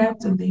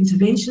programs and the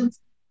interventions,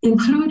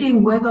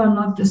 including whether or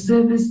not the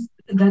service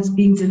that's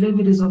being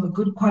delivered is of a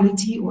good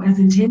quality or as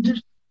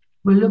intended.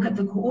 We'll look at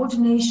the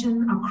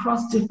coordination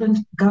across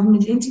different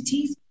government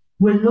entities.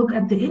 We'll look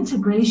at the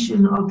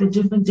integration of the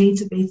different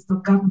databases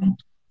of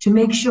government to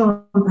make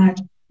sure that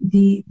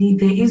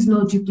there is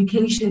no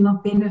duplication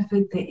of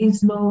benefit, there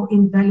is no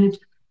invalid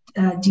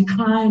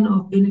decline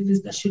of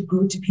benefits that should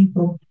go to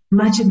people,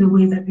 much in the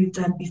way that we've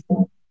done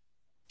before.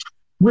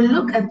 We'll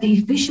look at the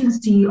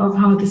efficiency of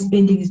how the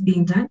spending is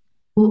being done.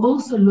 We'll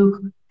also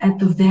look at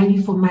the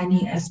value for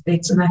money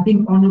aspects, and I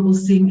think Honorable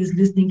Singh is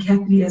listening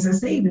carefully as I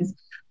say this.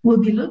 We'll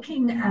be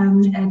looking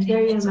at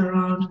areas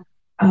around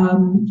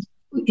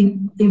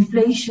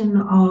inflation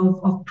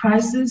of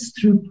prices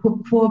through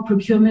poor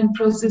procurement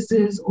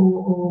processes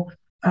or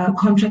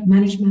contract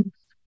management,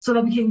 so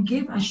that we can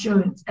give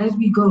assurance as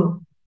we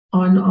go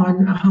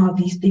on how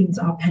these things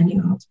are panning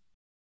out.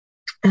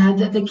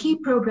 The key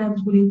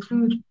programs will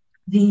include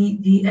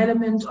the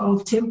element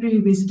of temporary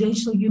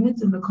residential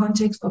units in the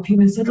context of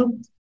human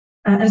settlement,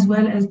 as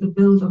well as the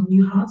build of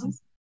new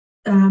houses.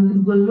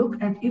 We'll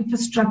look at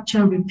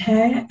infrastructure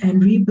repair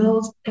and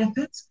rebuild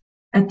efforts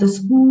at the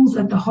schools,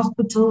 at the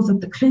hospitals,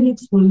 at the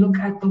clinics. We'll look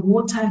at the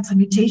water and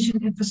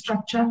sanitation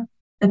infrastructure,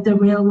 at the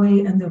railway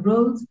and the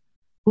roads.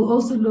 We'll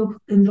also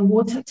look in the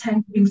water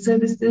tankering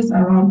services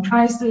around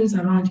prices,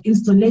 around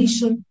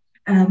installation,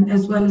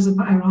 as well as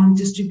around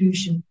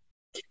distribution.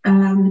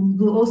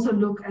 We'll also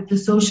look at the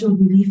social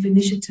relief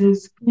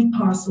initiatives, food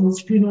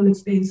parcels, funeral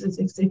expenses,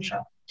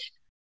 etc.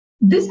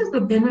 This is the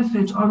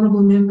benefit,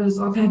 honorable members,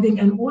 of having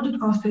an audit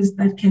office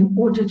that can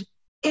audit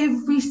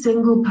every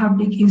single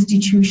public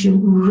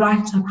institution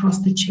right across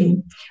the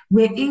chain.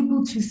 We're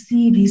able to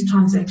see these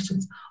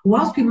transactions.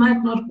 Whilst we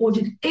might not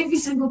audit every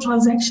single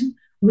transaction,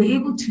 we're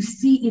able to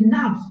see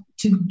enough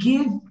to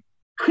give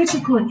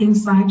critical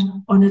insight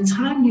on a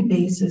timely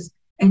basis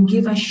and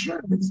give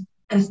assurance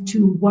as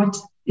to what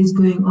is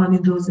going on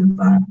in those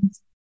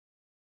environments.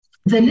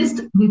 The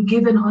list we've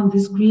given on the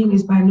screen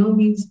is by no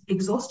means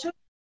exhaustive.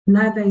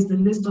 Neither is the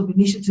list of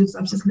initiatives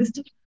I've just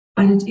listed,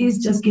 but it is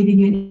just giving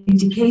you an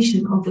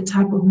indication of the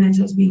type of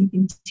matters we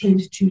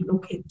intend to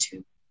look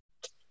into.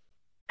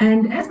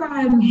 And as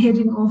I'm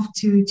heading off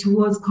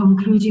towards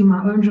concluding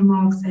my own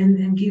remarks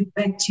and give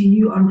back to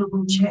you,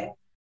 Honorable Chair,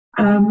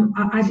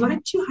 I'd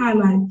like to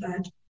highlight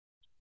that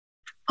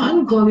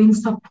ongoing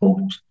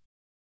support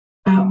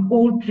by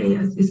all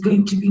players is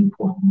going to be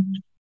important.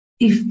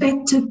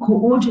 Effective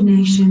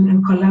coordination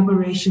and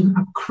collaboration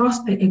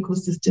across the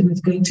ecosystem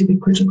is going to be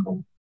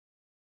critical.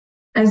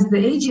 As the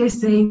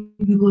AGSA,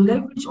 we will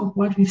leverage on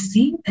what we've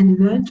seen and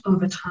learned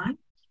over time.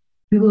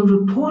 We will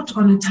report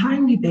on a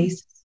timely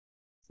basis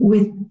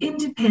with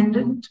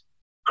independent,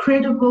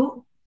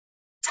 credible,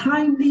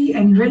 timely,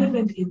 and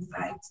relevant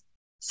insights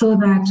so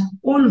that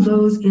all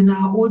those in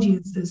our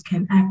audiences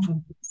can act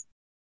on this.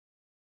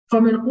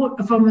 From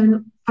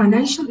a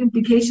financial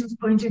implications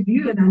point of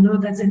view, and I know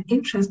that's an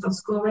interest of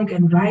SCOAG,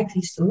 and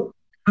rightly so,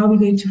 how are we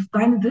going to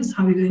fund this?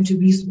 How are we going to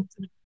resource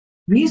it?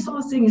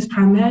 Resourcing is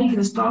primarily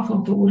the staff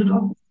of the audit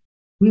office.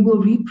 We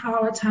will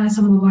reprioritize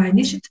some of our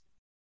initiatives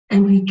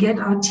and we get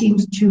our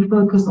teams to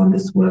focus on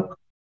this work.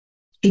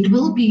 It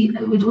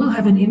will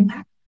have an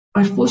impact,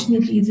 but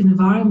fortunately it's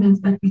environments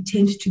that we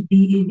tend to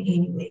be in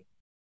anyway.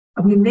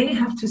 We may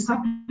have to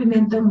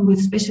supplement them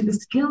with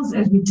specialist skills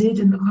as we did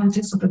in the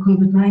context of the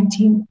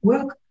COVID-19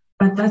 work,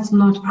 but that's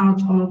not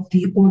out of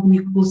the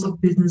ordinary course of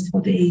business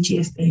for the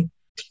AGSA.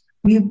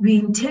 We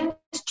intend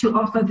to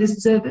offer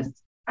this service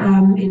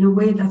in a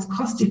way that's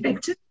cost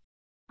effective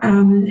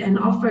and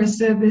offer a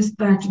service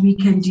that we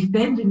can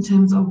defend in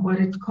terms of what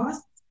it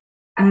costs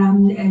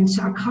and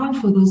to account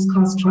for those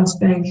costs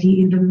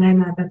transparently in the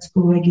manner that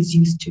SCOAG is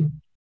used to.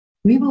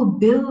 We will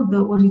bill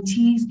the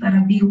auditees that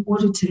are being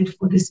audited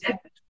for this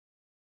effort.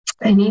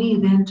 In any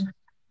event,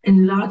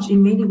 in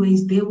many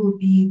ways, they will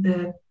be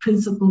the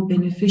principal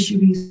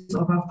beneficiaries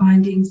of our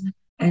findings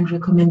and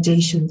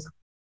recommendations.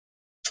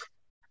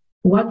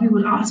 What we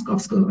would ask of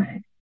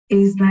SCOAG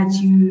is that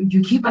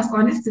you keep us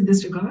honest in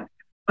this regard,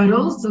 but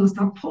also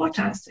support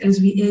us as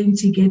we aim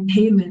to get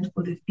payment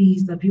for the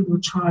fees that we will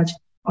charge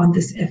on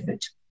this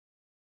effort.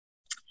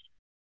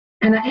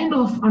 And I end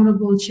off,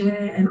 Honourable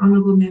Chair and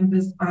Honourable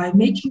Members, by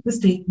making the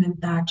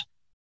statement that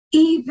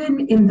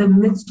even in the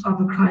midst of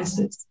a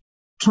crisis,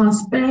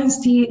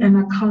 transparency and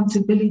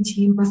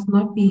accountability must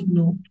not be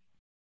ignored.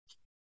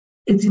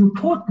 It's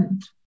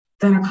important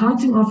that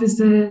accounting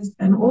officers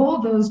and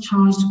all those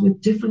charged with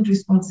different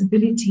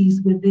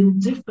responsibilities within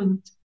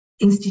different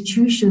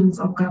institutions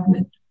of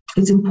government,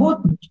 it's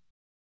important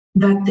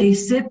that they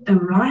set the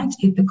right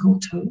ethical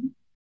tone,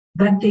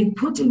 that they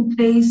put in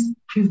place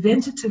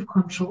preventative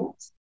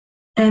controls,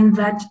 and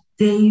that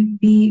they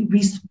be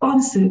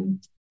responsive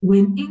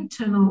when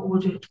internal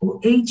audit or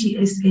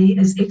AGSA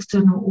as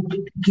external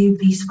audit give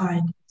these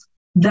findings.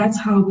 That's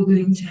how we're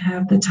going to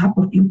have the type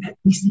of impact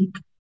we seek.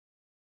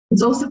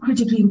 It's also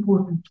critically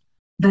important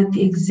that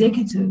the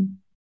executive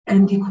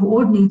and the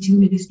coordinating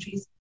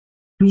ministries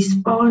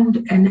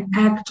respond and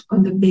act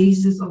on the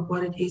basis of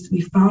what it is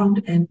we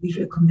found and we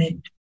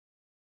recommend.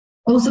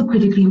 Also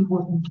critically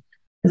important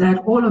that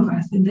all of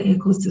us in the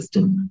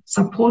ecosystem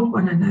support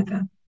one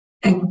another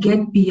and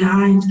get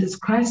behind this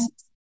crisis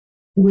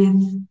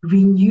with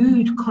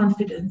renewed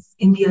confidence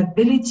in the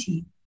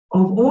ability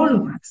of all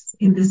of us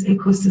in this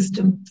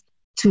ecosystem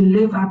to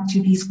live up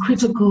to these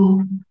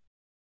critical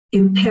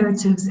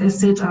imperatives as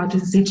set out in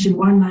Section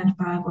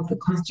 195 of the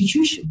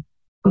Constitution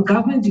for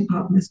government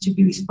departments to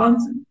be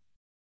responsive,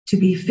 to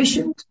be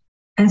efficient,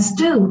 and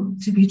still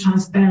to be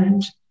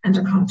transparent and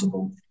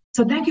accountable.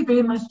 So thank you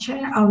very much,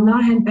 Chair. I'll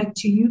now hand back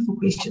to you for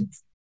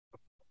questions.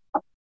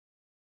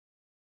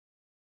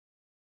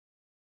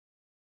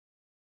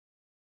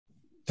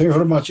 Thank you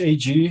very much,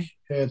 AG.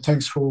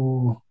 Thanks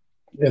for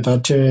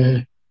that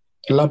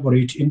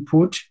elaborate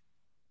input,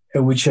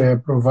 which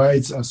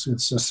provides us with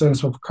a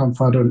sense of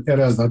comfort on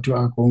areas that you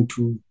are going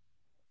to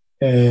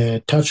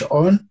touch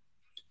on,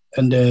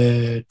 and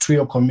to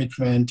your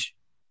commitment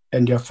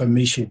and your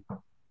affirmation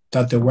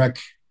that the work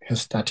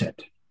has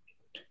started.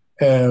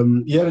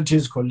 Here it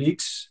is,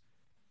 colleagues.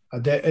 Are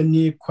there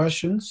any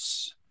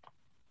questions?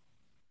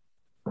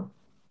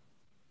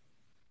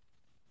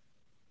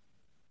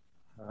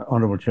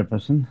 Honourable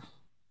Chairperson.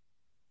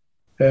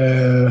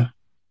 That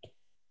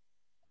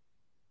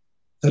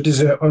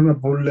is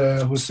Honourable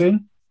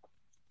Hussein.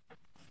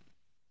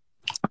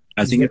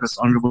 I think it was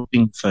Honourable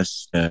King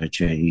first,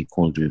 Chair. He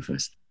called you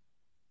first.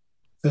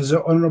 There's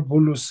Honourable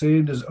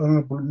Hussein, there's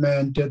Honourable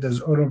Mante,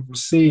 there's Honourable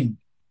Hussein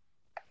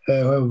who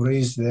have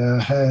raised their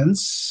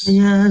hands.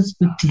 Yes,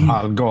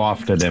 I'll go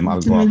after them.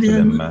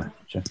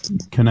 Chair.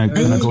 Can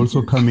I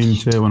also come in,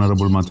 Chair,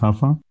 Honourable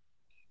Matafa?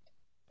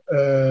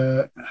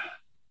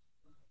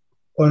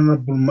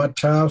 Honourable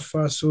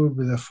Matafa, so will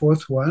be the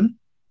fourth one.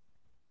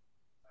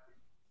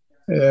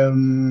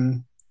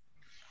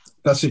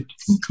 That's it.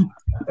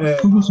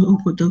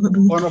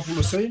 Honourable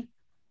Hussein.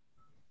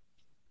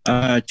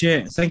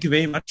 Chair, thank you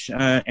very much.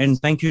 And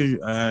thank you,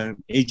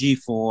 AG,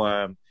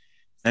 for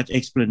that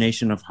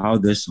explanation of how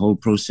this whole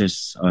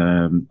process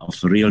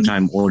of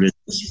real-time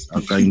audits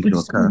are going to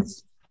occur.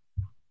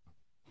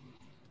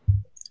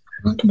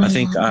 I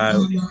think,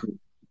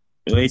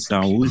 wait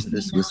now, who's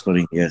this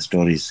whispering here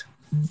stories?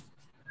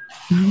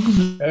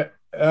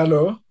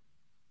 Hello?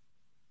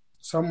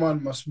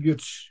 Someone must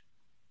mute.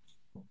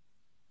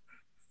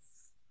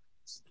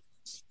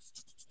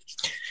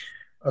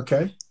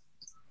 Okay.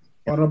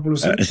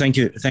 Thank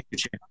you,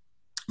 Chair.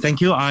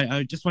 Thank you.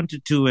 I just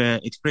wanted to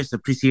express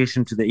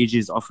appreciation to the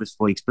AG's office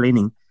for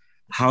explaining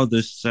how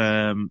this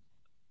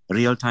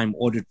real-time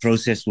audit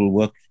process will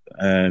work,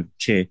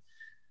 Chair.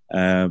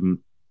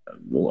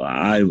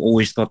 I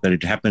always thought that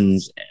it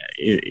happens,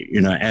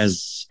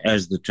 as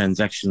the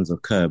transactions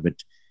occur,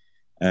 but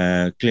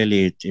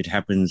clearly it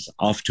happens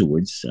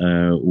afterwards,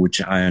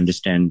 which I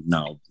understand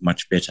now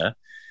much better.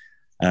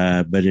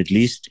 but at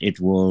least it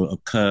will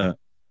occur,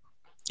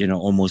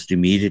 almost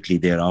immediately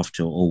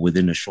thereafter or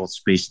within a short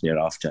space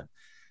thereafter,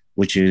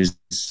 which is,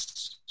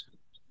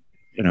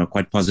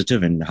 quite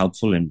positive and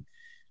helpful and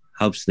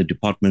helps the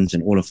departments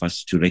and all of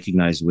us to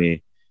recognize where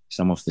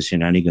some of the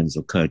shenanigans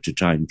occur to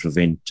try and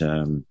prevent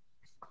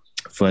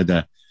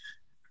further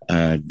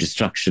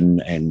destruction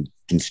and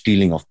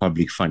stealing of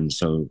public funds.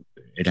 So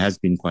it has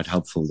been quite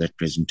helpful, that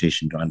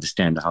presentation, to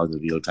understand how the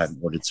real-time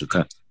audits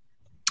occur.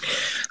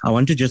 I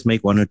want to just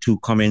make one or two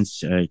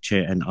comments,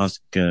 Chair, and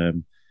ask a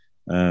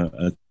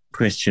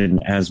question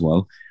as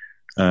well.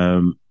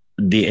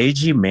 The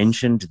AG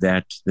mentioned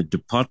that the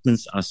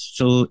departments are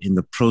still in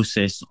the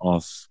process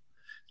of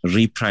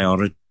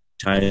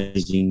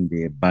reprioritizing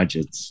their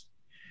budgets.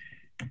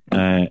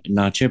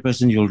 Now,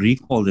 Chairperson, you'll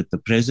recall that the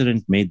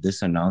President made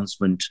this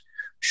announcement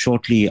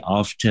shortly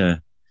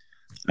after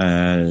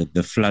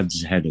the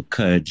floods had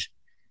occurred,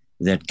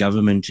 that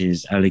government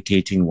is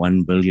allocating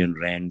 1 billion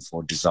rand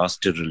for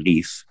disaster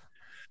relief,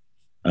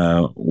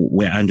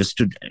 where I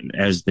understood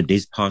as the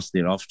days passed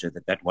thereafter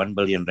that 1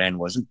 billion rand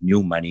wasn't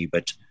new money,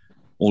 but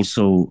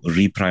also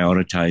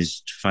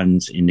reprioritized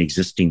funds in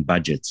existing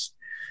budgets.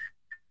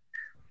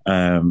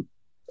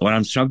 What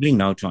I'm struggling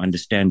now to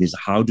understand is,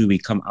 how do we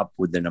come up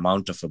with an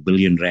amount of 1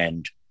 billion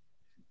rand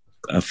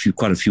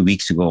quite a few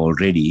weeks ago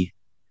already,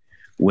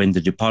 when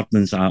the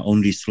departments are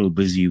only still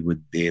busy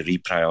with their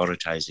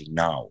reprioritizing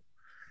now?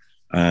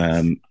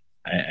 And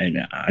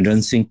I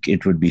don't think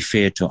it would be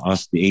fair to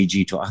ask the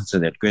AG to answer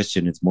that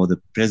question. It's more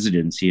the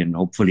presidency, and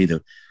hopefully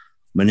the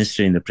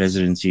minister in the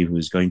presidency who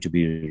is going to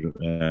be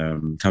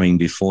coming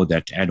before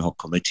that ad hoc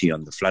committee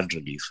on the flood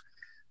relief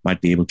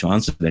might be able to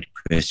answer that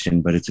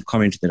question. But it's a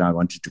comment that I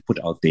wanted to put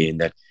out there, in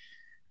that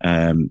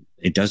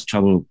it does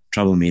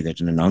trouble me that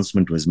an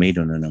announcement was made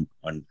on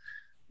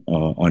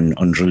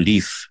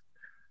relief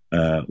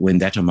when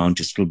that amount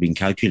is still being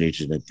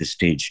calculated at this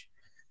stage.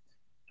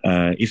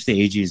 If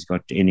the AG has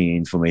got any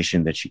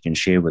information that she can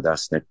share with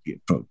us that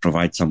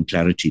provides some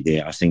clarity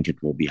there, I think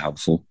it will be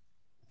helpful.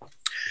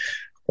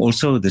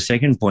 Also, the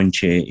second point,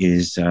 Chair,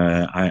 is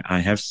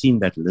I have seen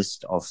that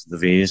list of the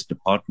various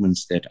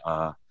departments that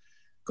are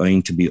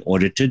going to be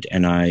audited,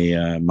 and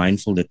I'm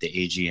mindful that the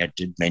AG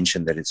did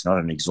mention that it's not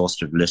an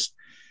exhaustive list,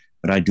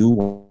 but I do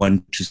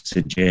want to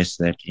suggest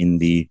that in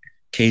the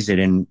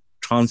KZN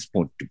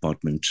Transport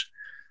Department,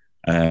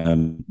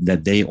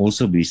 that they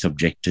also be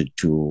subjected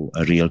to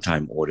a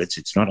real-time audits.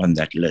 It's not on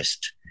that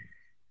list.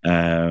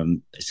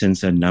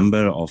 Since a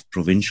number of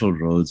provincial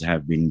roads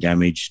have been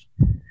damaged,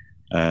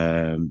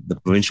 the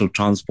Provincial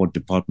Transport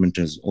Department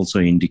has also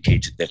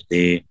indicated that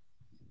their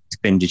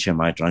expenditure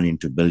might run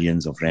into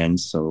billions of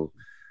rands. So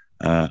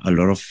a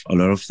lot of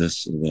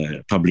this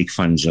public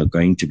funds are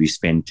going to be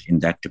spent in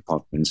that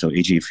department. So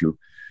AG, if you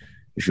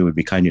would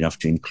be kind enough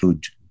to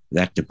include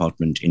that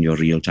department in your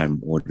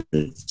real-time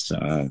audits,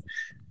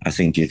 I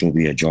think it will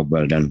be a job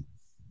well done.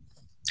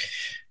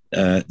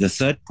 The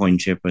third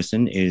point,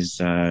 Chairperson, is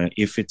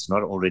if it's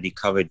not already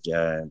covered,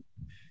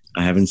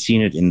 I haven't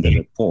seen it in the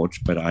report,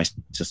 but I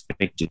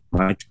suspect it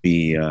might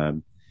be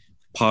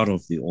part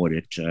of the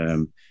audit.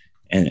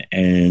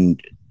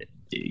 And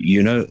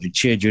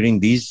Chair, during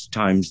these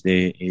times,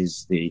 there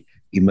is the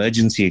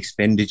emergency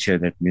expenditure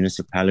that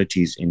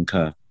municipalities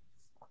incur,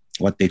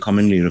 what they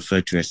commonly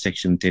refer to as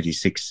Section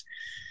 36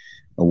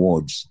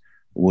 awards,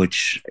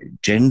 which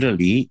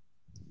generally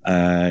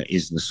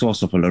is the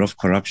source of a lot of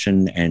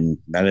corruption and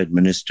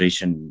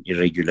maladministration,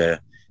 irregular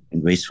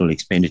and wasteful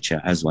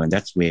expenditure as well. And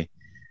that's where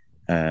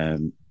a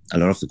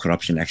lot of the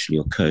corruption actually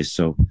occurs.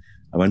 So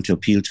I want to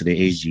appeal to the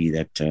AG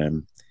that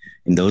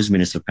in those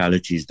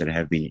municipalities that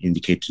have been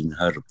indicated in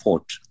her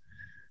report,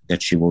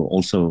 that she will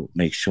also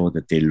make sure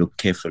that they look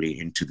carefully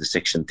into the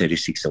Section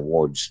 36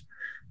 awards,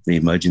 the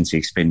emergency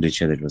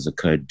expenditure that was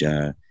occurred,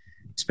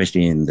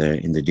 especially in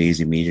the days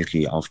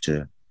immediately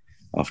after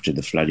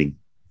the flooding.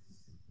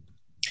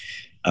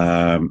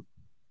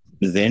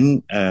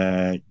 Then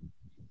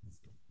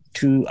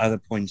two other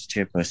points,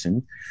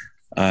 Chairperson.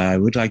 I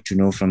would like to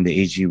know from the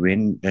AG,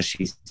 when does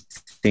she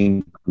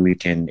think we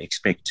can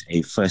expect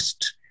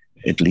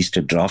at least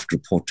a draft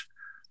report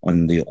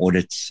on the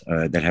audits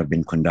that have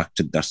been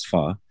conducted thus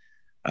far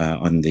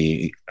on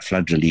the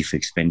flood relief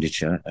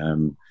expenditure?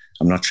 I'm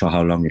not sure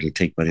how long it'll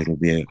take, but it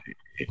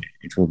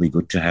will be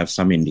good to have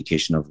some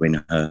indication of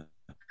when her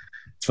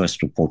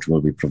first report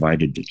will be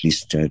provided, at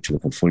least to the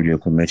portfolio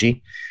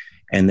committee.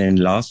 And then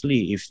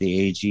lastly, if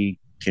the AG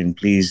can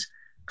please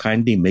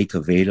kindly make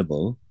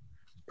available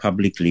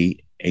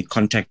publicly a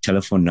contact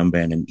telephone number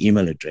and an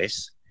email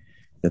address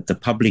that the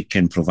public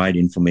can provide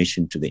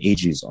information to the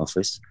AG's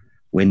office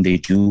when they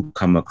do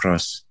come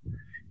across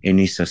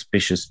any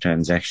suspicious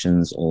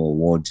transactions or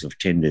awards of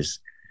tenders,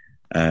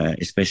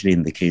 especially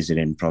in the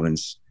KZN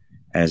province,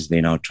 as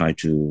they now try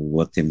to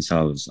work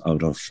themselves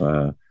out of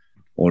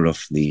all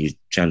of the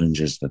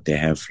challenges that they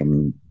have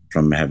from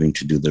having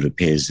to do the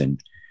repairs. And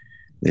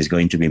there's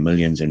going to be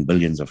millions and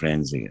billions of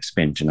rands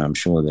spent. And I'm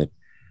sure that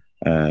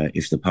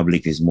if the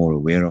public is more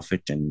aware of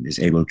it and is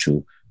able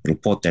to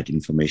report that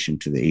information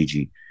to the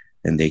AG,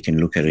 and they can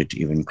look at it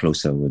even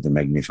closer with the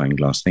magnifying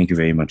glass. Thank you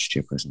very much,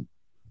 Chairperson.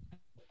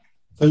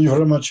 Thank you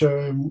very much,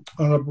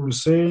 Honorable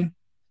Hussein.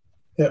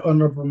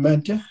 Honorable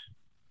Mente.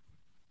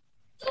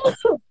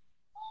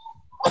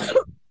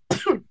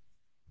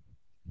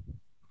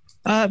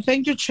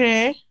 Thank you,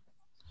 Chair.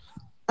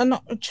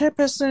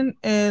 Chairperson,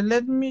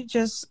 let me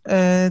just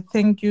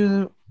thank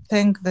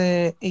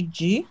the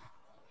AG.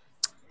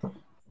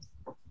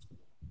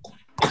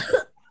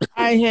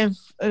 I have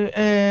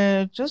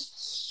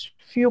just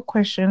few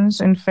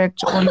questions, in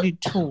fact, only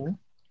two.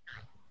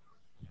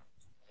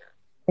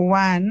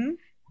 One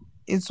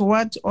is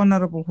what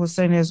Honorable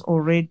Hussein has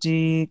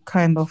already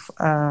kind of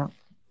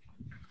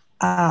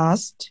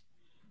asked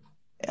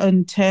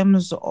in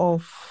terms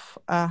of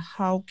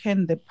how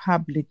can the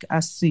public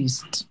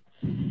assist.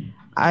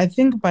 I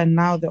think by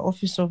now the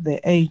Office of the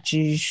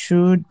AG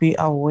should be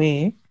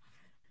aware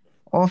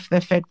of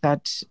the fact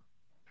that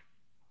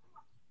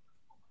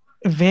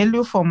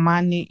value for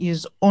money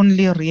is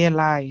only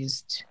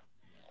realized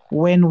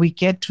when we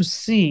get to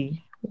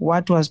see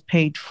what was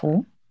paid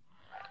for.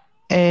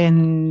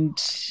 And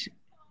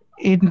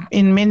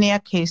in many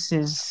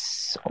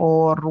cases,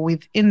 or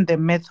within the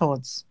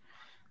methods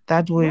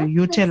that we're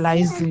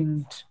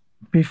utilizing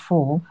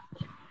before,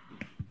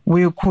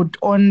 we could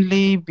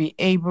only be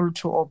able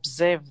to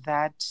observe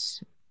that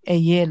a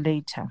year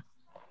later.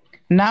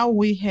 Now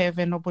we have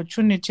an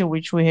opportunity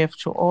which we have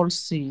to all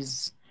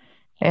seize,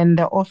 and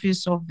the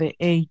Office of the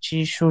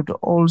AG should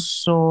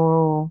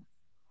also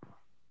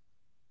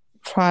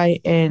try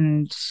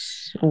and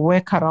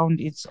work around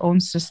its own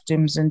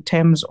systems in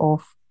terms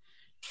of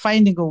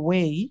finding a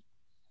way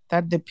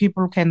that the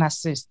people can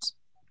assist.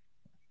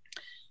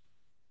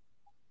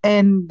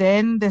 And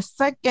then the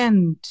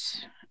second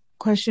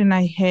question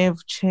I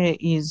have, Chair,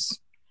 is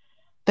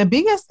the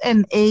biggest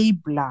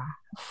enabler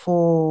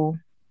for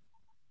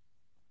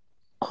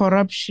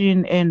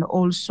corruption and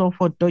also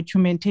for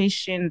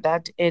documentation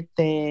that at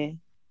the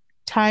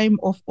time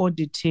of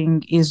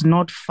auditing is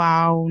not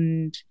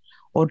found,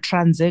 or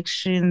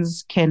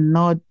transactions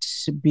cannot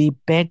be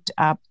backed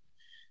up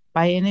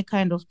by any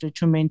kind of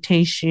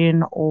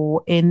documentation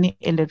or any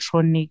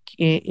electronic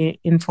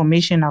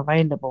information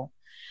available.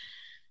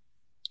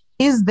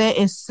 Is there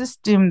a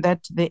system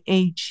that the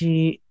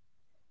AG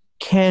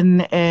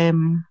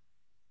can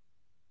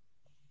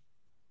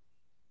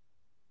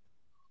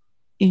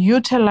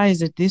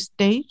utilize at this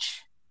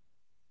stage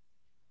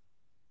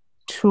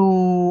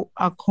to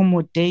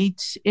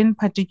accommodate, in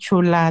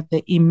particular,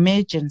 the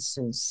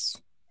emergencies,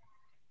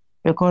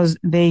 because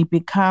they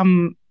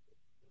become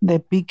the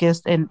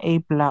biggest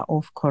enabler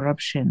of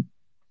corruption?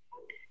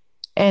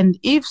 And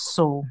if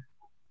so,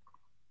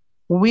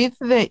 with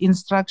the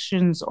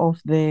instructions of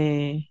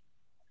the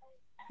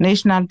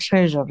National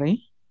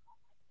Treasury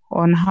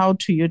on how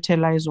to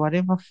utilize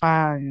whatever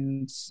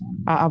funds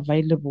are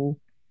available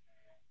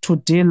to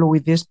deal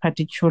with this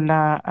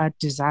particular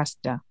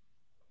disaster,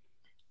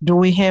 do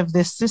we have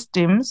the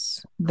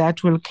systems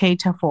that will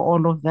cater for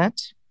all of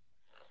that?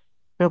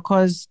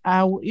 Because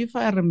if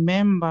I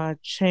remember,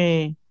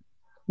 Chair,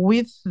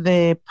 with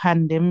the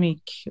pandemic,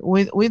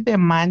 with the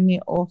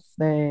money of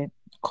the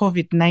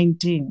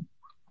COVID-19,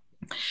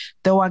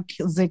 there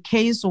was a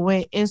case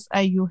where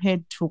SIU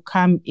had to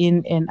come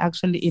in and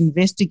actually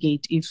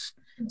investigate if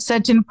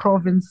certain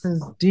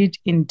provinces did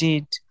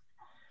indeed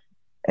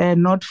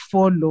not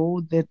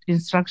follow the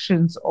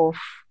instructions of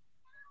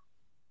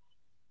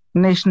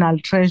National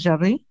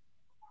Treasury,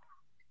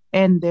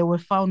 and they were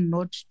found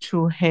not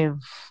to have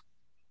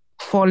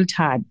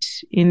faltered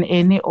in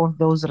any of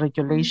those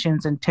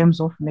regulations in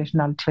terms of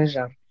National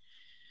Treasury.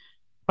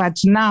 But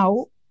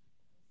now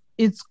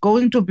it's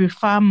going to be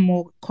far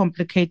more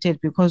complicated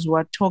because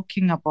we're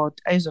talking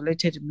about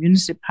isolated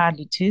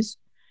municipalities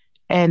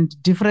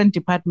and different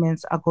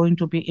departments are going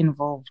to be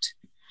involved.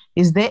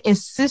 Is there a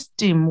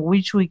system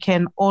which we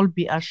can all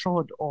be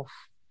assured of,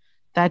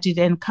 that it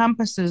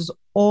encompasses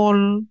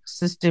all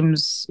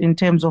systems in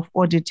terms of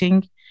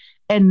auditing,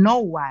 and no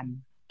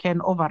one can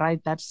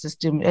override that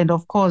system? And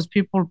of course,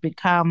 people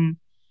become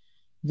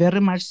very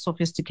much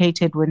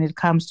sophisticated when it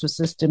comes to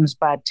systems,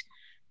 but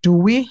do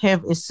we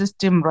have a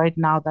system right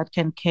now that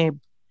can curb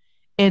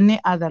any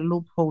other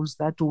loopholes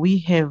that we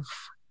have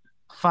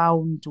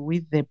found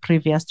with the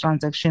previous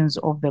transactions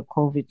of the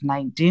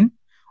COVID-19,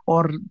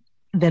 or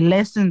the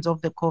lessons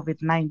of the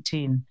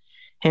COVID-19?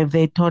 Have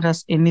they taught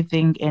us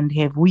anything, and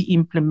have we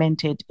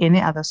implemented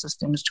any other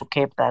systems to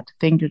curb that?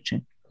 Thank you,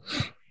 Chair.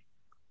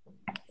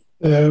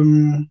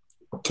 Thank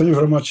you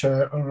very much,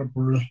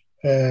 Honorable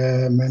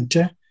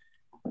Mente.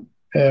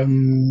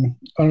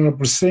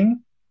 Honorable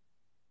Singh.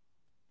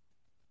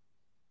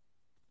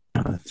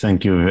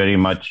 Thank you very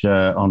much,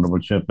 Honorable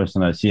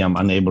Chairperson. I see I'm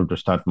unable to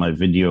start my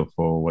video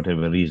for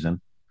whatever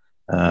reason,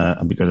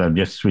 because I've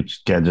just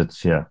switched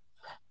gadgets here.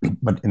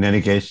 But in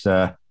any case,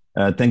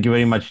 thank you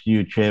very much to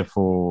you, Chair,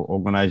 for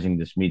organizing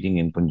this meeting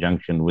in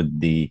conjunction with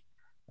the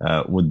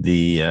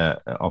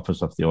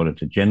Office of the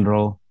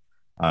Auditor-General.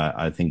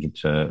 I think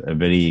it's a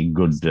very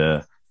good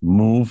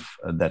move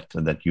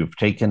that you've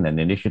taken, an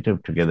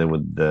initiative together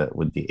with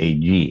the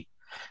AG.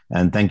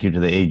 And thank you to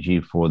the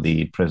AG for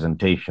the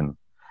presentation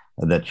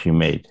that she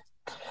made.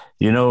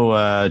 You know,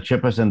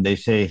 Chairperson, they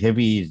say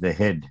heavy is the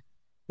head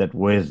that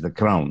wears the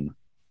crown.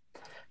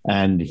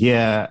 And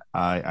here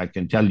I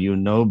can tell you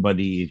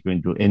nobody is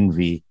going to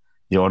envy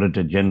the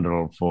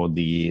Auditor-General for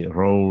the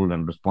role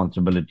and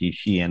responsibility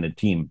she and a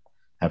team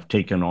have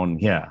taken on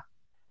here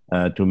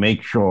to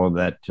make sure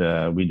that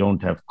we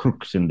don't have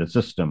crooks in the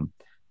system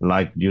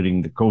like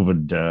during the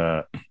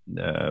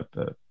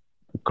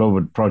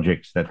COVID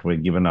projects that were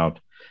given out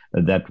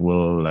that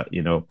will,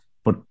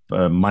 put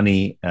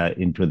money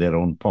into their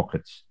own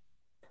pockets.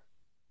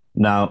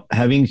 Now,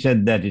 having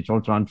said that, it's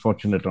also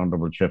unfortunate,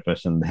 Honorable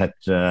Chairperson, that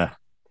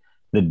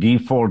the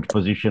default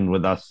position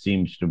with us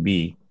seems to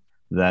be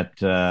that,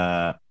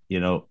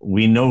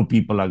 we know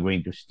people are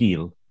going to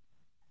steal.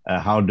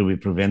 How do we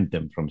prevent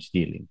them from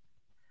stealing?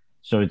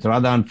 So it's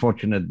rather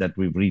unfortunate that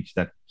we've reached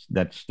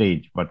that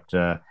stage. But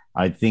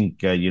I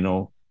think,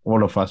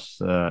 all of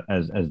us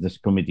as this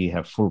committee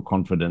have full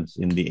confidence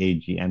in the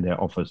AG and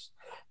their office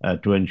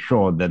to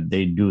ensure that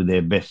they do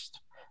their best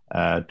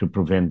to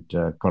prevent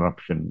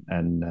corruption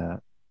and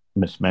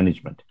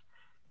mismanagement.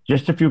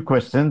 Just a few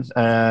questions,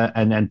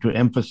 and to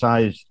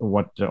emphasize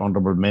what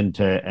Honorable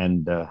Mente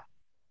and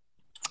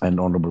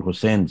Honorable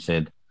Hussein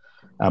said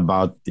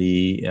about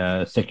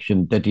the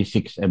Section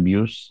 36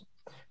 abuse.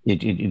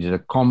 It is a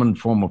common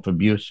form of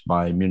abuse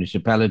by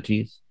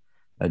municipalities,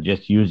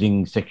 just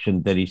using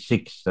Section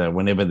 36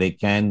 whenever they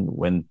can,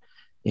 when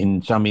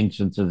in some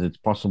instances it's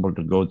possible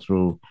to go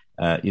through,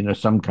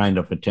 some kind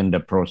of a tender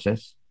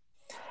process.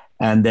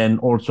 And then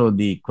also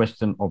the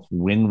question of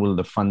when will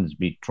the funds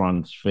be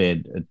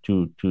transferred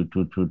to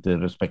the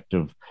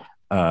respective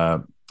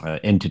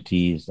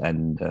entities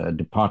and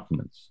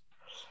departments.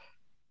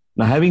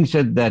 Now, having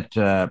said that,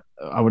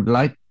 I would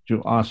like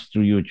to ask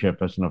through you,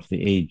 Chairperson of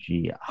the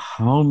AG,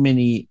 how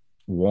many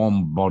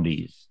warm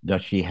bodies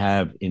does she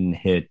have in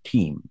her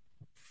team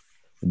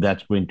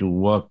that's going to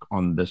work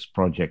on this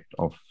project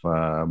of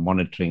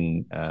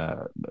monitoring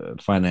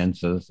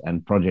finances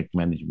and project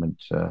management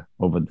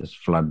over this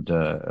flood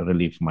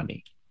relief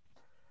money?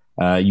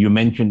 You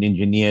mentioned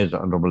engineers,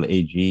 Honorable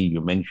AG,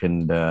 you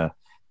mentioned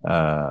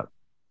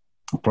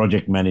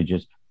project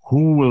managers.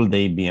 Who will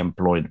they be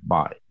employed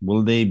by?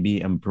 Will they be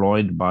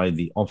employed by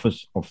the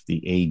Office of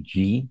the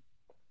AG?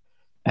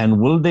 And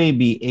will they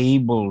be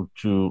able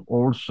to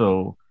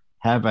also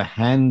have a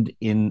hand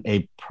in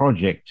a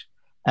project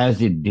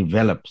as it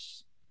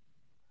develops?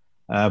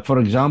 For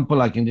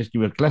example, I can just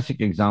give a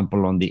classic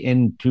example on the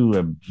N2,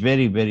 a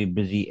very, very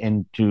busy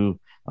N2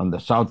 on the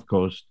south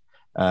coast.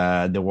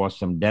 There was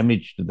some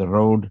damage to the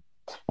road.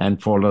 And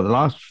for the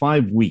last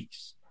 5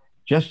 weeks,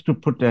 just to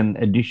put an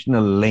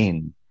additional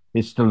lane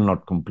is still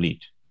not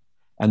complete.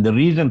 And the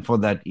reason for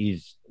that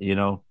is,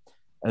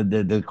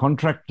 the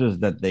contractors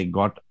that they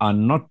got are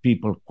not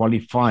people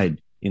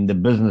qualified in the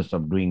business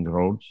of doing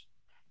roads.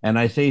 And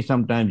I say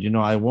sometimes,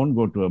 I won't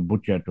go to a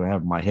butcher to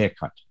have my hair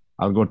cut.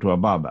 I'll go to a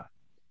barber.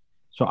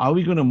 So are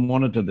we going to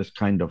monitor this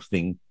kind of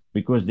thing?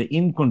 Because the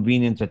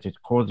inconvenience that it's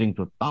causing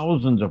to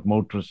thousands of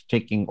motorists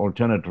taking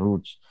alternate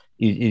routes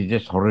is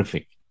just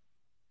horrific.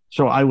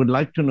 So I would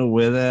like to know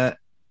whether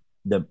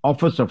the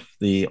Office of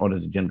the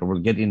Auditor-General will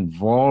get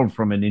involved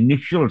from an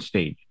initial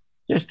stage,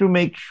 just to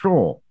make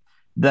sure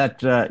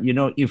that,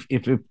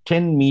 if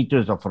 10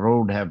 meters of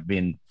road have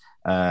been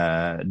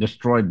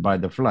destroyed by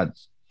the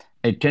floods,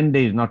 a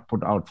 10-day is not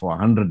put out for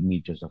 100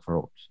 meters of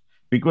roads.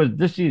 Because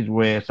this is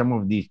where some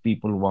of these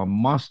people who are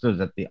masters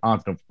at the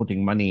art of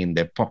putting money in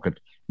their pocket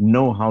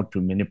know how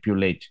to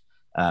manipulate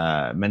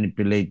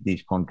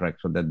these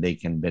contracts so that they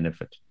can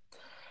benefit.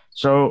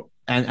 So,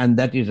 and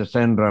that is a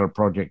central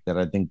project that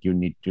I think you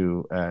need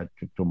to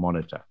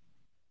monitor.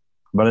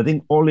 But I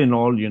think all in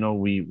all,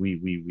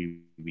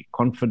 we're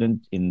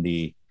confident in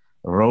the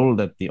role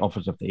that the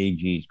Office of the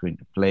AG is going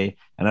to play.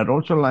 And I'd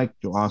also like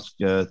to ask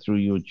through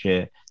you,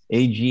 Chair,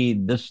 AG,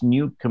 this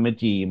new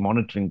committee,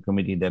 monitoring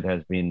committee that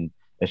has been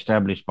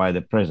established by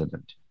the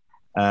President,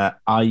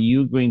 are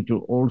you going to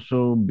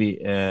also be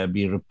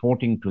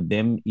reporting to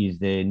them? Is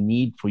there a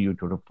need for you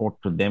to report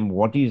to them?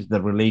 What is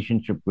the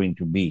relationship going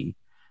to be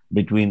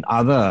between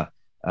other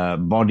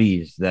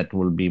bodies that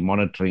will be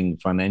monitoring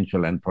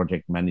financial and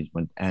project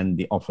management and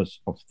the Office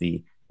of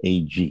the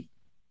AG?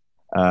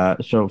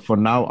 So for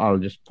now, I'll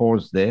just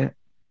pause there.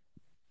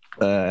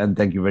 And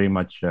thank you very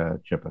much,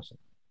 Chairperson.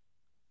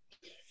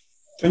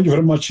 Thank you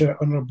very much,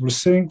 Honorable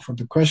Singh, for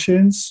the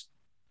questions.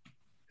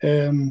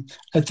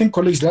 I think,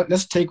 colleagues,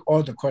 let's take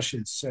all the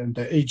questions, and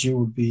the AG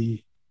will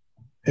be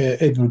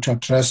able to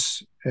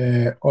address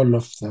all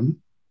of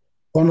them.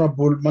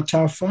 Honorable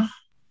Matafa.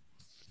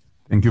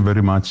 Thank you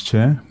very much,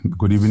 Chair.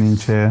 Good evening,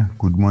 Chair.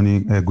 Good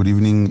morning. Good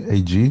evening,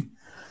 AG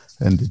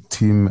and the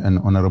team and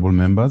honorable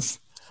members.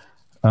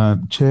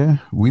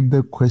 Chair, with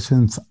the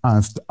questions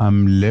asked,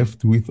 I'm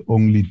left with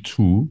only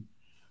 2,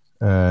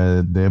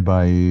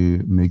 thereby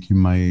making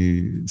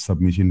my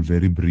submission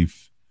very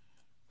brief.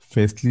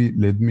 Firstly,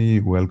 let me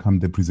welcome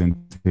the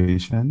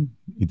presentation.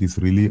 It is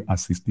really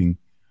assisting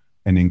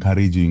and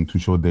encouraging to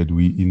show that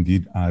we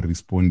indeed are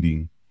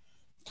responding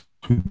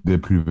to the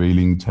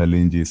prevailing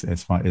challenges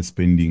as far as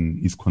spending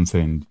is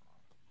concerned.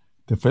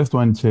 The first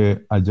one,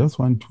 Chair, I just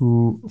want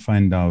to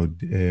find out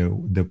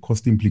the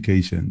cost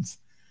implications.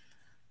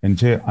 And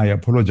Chair, I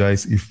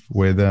apologize if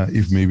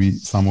maybe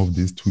some of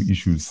these two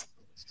issues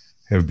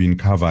have been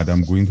covered.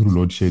 I'm going through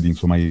load shedding,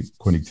 so my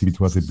connectivity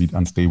was a bit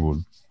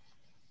unstable.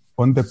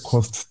 On the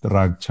cost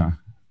structure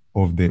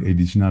of the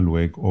additional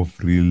work of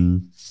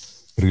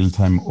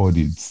real-time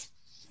audits,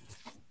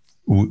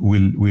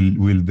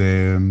 will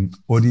the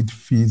audit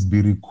fees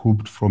be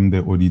recouped from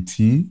the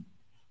auditee,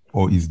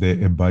 or is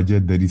there a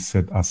budget that is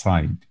set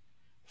aside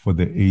for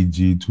the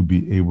AG to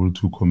be able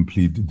to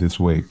complete this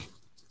work?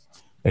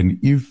 And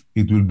if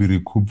it will be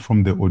recouped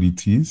from the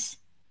auditees,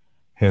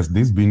 has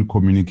this been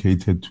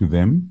communicated to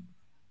them?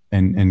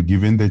 And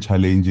given the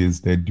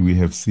challenges that we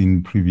have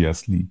seen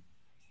previously,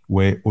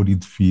 where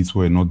audit fees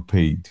were not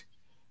paid,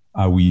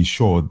 are we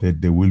sure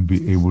that they will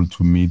be able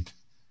to meet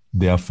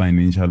their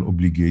financial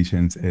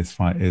obligations as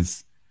far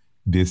as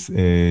this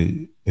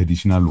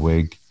additional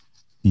work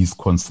is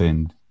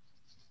concerned?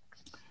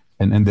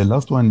 And the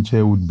last one,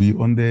 Chair, would be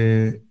on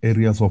the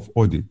areas of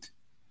audit.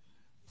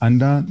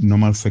 Under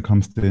normal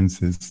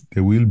circumstances,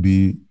 there will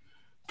be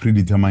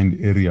predetermined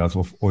areas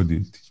of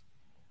audit.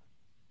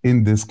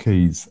 In this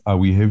case, are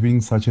we having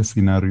such a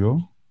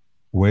scenario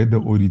where the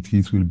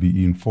auditees will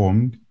be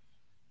informed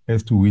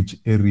as to which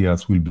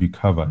areas will be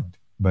covered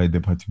by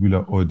the particular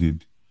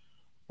audit,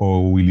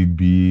 or will it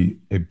be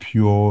a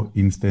pure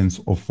instance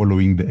of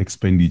following the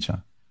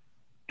expenditure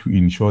to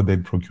ensure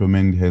that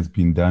procurement has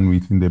been done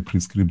within the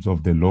prescripts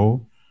of the law,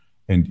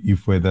 and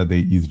if whether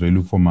there is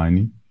value for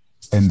money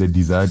and the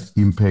desired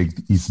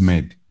impact is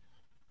met,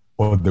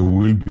 or there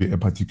will be a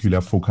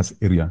particular focus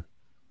area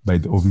by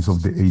the Office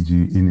of the AG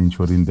in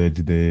ensuring that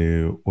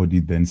the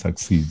audit then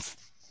succeeds?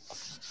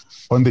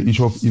 On the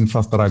issue of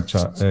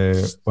infrastructure,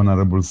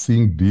 Honorable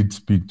Singh did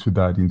speak to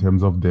that in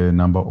terms of the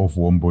number of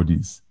warm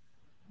bodies.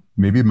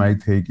 Maybe my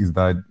take is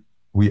that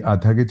we are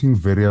targeting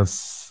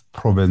various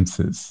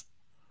provinces.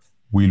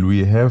 Will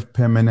we have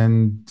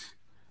permanent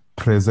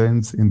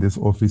presence in these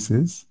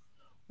offices,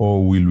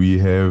 or will we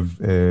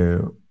have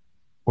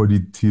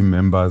audit team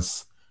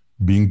members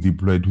being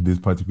deployed to these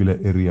particular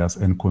areas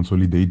and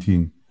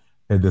consolidating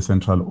at the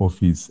central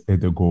office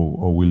at the go,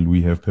 or will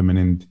we have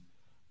permanent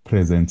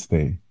presence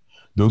there?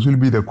 Those will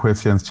be the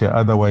questions, Chair.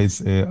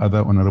 Otherwise, other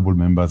honorable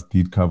members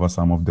did cover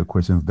some of the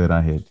questions that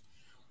I had.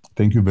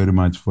 Thank you very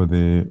much for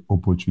the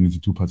opportunity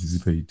to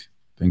participate.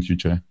 Thank you,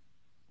 Chair.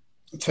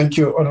 Thank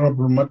you,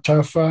 Honorable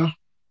Matafa.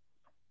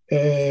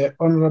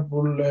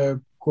 Honorable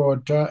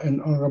Kota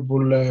and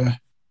Honorable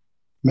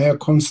Mayor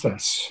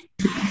Constance.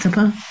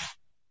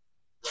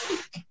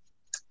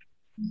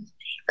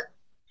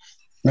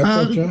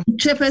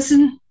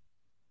 Chairperson.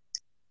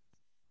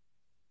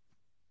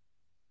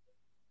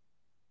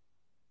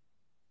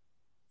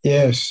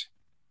 Yes.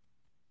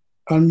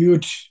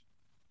 Unmute.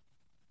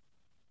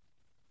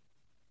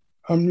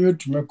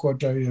 Unmute,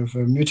 Makota. You have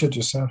muted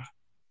yourself.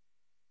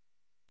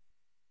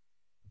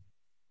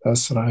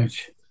 That's right.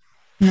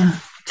 Yeah,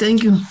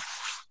 thank you.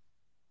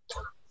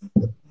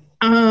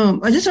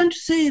 I just want to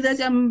say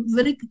that I'm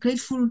very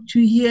grateful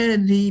to hear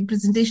the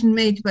presentation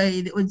made by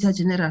the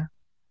Auditor-General.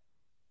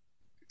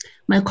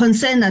 My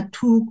concern are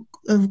two.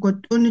 I've got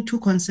only two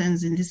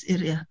concerns in this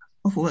area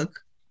of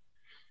work.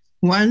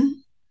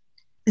 One,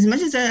 as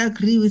much as I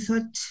agree with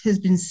what has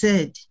been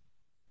said,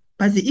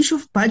 but the issue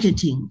of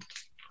budgeting,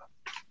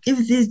 if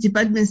these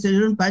departments they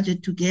don't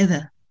budget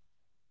together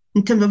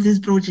in terms of these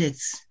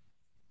projects,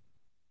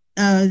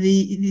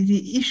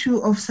 the issue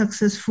of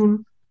successful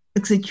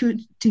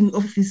executing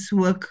of this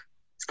work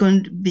is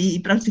going to be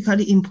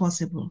practically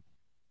impossible.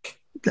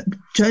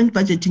 Joint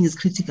budgeting is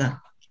critical.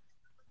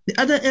 The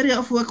other area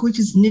of work which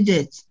is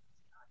needed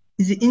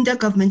is the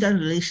intergovernmental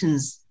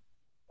relations.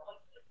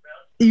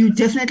 You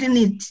definitely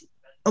need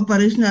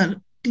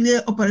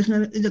clear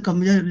operational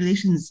intergovernmental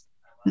relations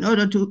in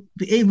order to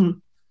be able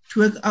to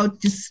work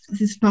out this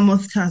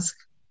mammoth task.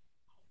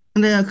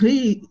 And I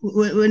agree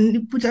when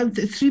you put out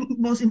the three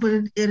most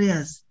important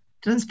areas: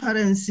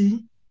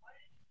 transparency,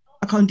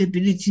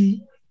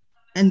 accountability,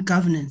 and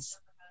governance.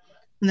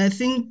 And I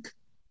think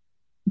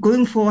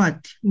going forward,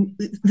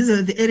 these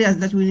are the areas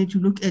that we need to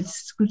look at,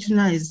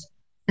 scrutinize,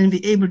 and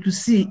be able to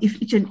see if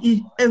each and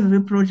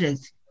every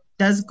project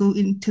does go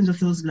in terms of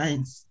those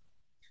lines.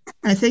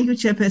 I thank you,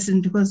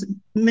 Chairperson, because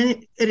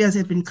many areas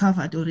have been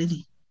covered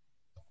already.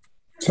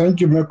 Thank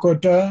you,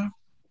 Makota.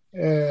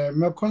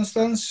 Ms.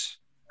 Constance?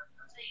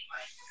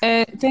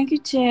 Thank you,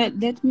 Chair.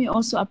 Let me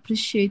also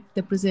appreciate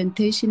the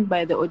presentation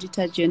by the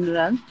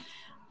Auditor-General.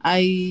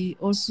 I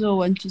also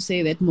want to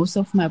say that most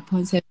of my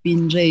points have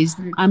been raised.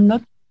 I'm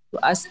not to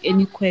ask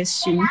any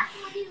question,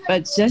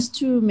 but just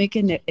to make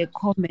a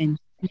comment,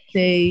 to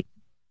say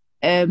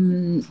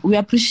we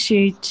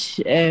appreciate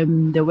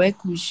the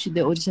work which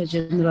the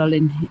Auditor-General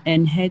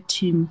and her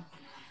team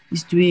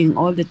is doing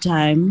all the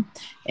time.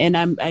 And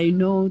I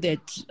know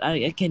that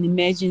I can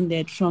imagine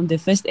that from the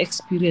first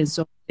experience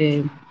of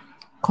the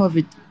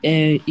COVID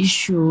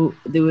issue,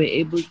 they were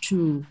able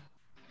to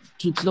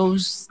to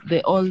close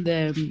all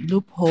the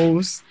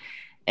loopholes,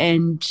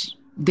 and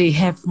they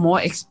have more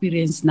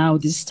experience now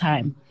this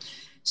time.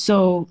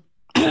 So,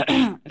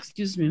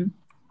 excuse me.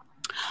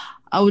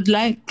 I would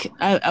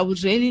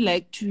really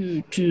like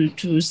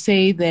to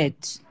say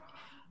that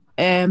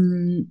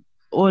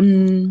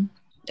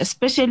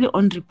especially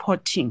on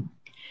reporting,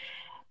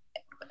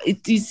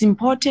 it is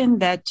important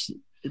that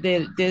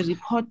the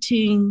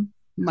reporting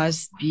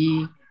must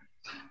be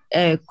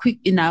quick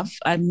enough.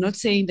 I'm not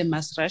saying they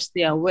must rush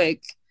their work,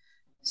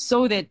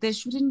 so that there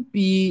shouldn't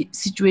be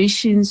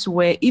situations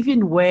where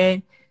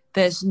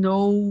there's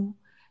no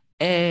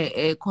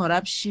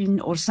corruption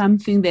or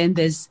something, then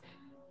there's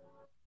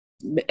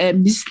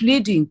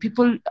misleading,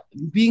 people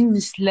being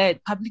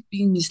misled, public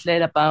being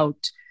misled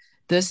about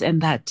this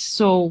and that.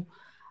 So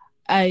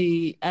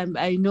I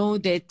know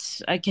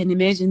that I can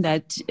imagine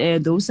that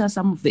those are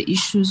some of the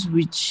issues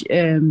which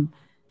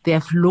they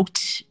have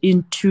looked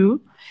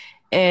into,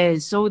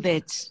 so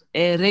that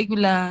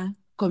regular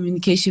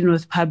communication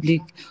with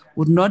public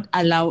would not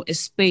allow a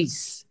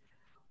space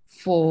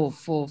for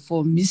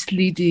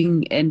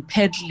misleading and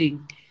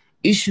peddling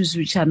issues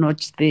which are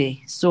not there.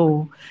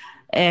 So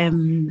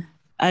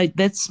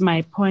that's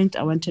my point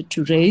I wanted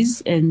to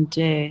raise. And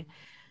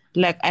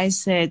like I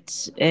said,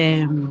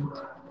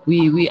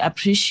 we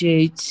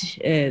appreciate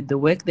the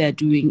work they're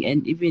doing,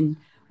 and even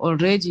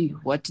already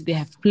what they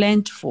have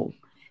planned for.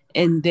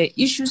 And the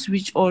issues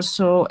which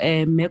also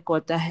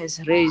Mekota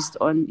has raised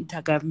on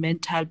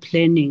intergovernmental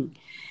planning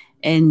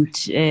and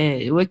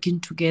working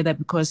together,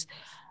 because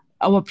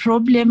our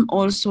problem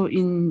also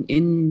in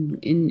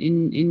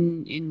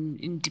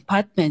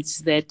departments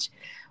that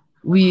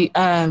we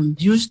are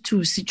used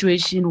to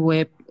situation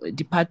where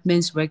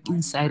departments work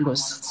in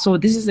silos. So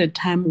this is a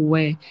time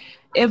where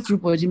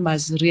everybody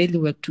must really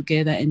work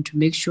together and to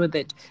make sure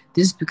that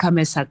this become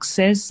a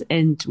success,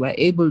 and we're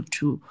able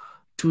to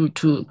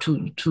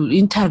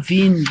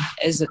intervene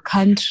as a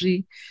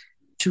country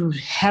to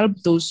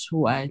help those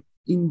who are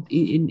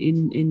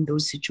in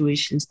those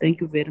situations.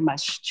 Thank you very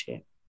much,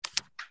 Chair.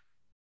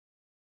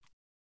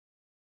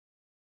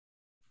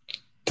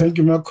 Thank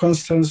you, Ms.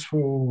 Constance,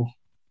 for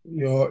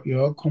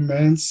your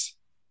comments.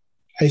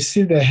 I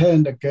see the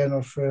hand again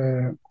of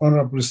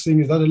Honorable Singh.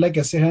 Is that a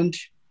legacy hand?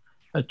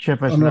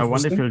 Chairperson, I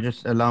wonder if you'll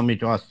just allow me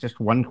to ask just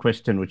one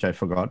question, which I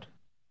forgot.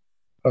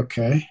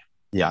 Okay.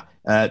 Yeah.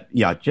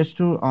 Just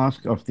to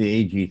ask of the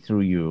AG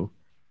through you,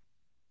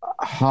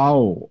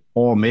 how,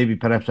 or maybe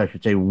perhaps I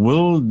should say,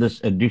 will this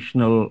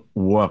additional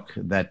work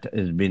that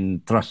has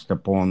been thrust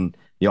upon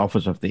the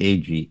Office of the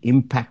AG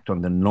impact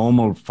on the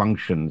normal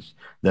functions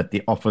that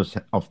the Office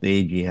of the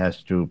AG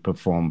has to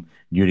perform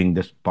during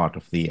this part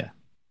of the year?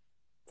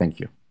 Thank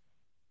you.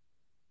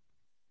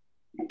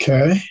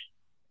 Okay.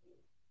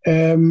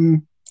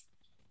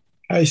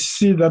 I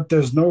see that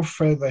there's no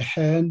further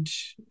hand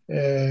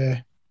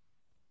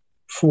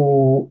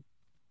for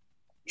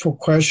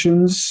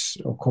questions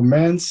or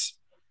comments.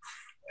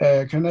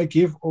 Can I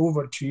give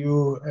over to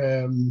you,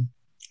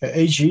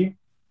 AG,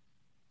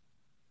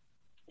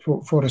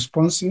 for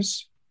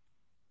responses?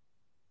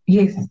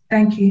 Yes,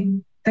 thank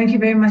you. Thank you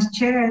very much,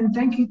 Chair, and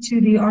thank you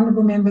to the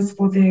honourable members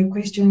for their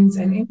questions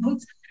and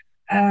inputs.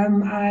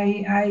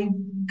 I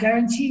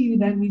guarantee you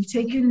that we've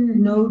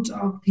taken note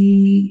of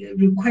the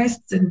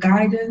requests and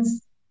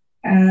guidance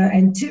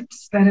and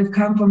tips that have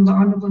come from the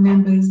honourable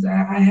members.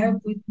 I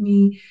have with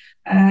me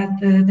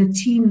the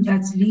team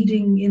that's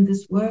leading in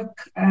this work.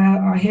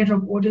 Our head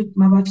of audit,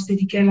 Mabat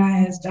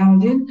Sedikela, has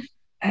dialed in,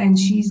 and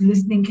she's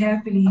listening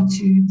carefully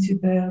to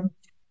the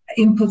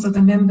inputs of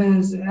the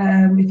members.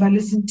 If I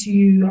listen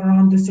to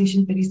around the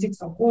Section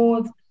 36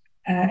 awards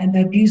and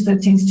the abuse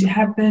that tends to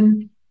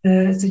happen,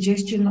 the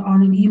suggestion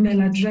on an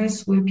email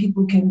address where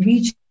people can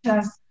reach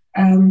us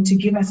to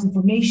give us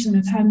information on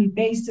a timely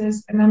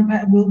basis, and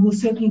we'll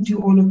certainly do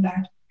all of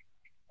that.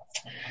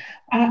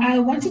 I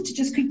wanted to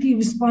just quickly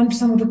respond to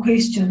some of the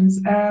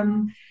questions.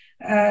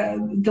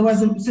 There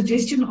was a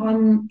suggestion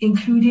on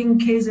including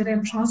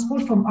KZN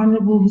transport from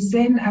Honourable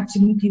Hussein.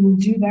 Absolutely, we'll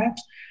do that.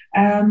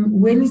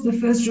 When is the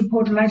first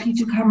report likely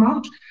to come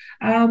out?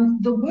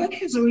 The work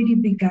has already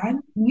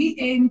begun. We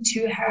aim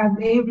to have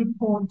a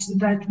report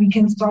that we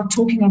can start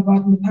talking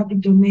about in the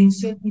public domain,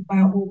 certainly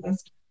by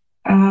August.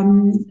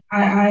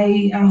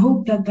 I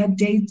hope that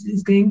date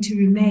is going to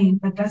remain,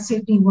 but that's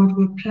certainly what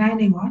we're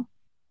planning on.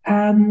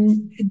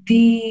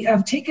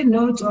 I've taken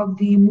note of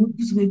the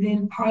moves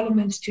within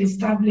Parliament to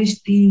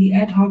establish the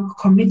ad hoc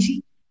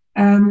committee.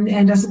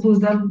 And I suppose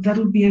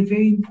that'll be a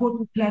very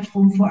important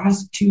platform for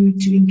us to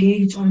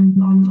engage on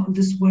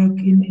this work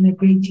in a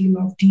great deal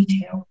of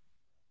detail.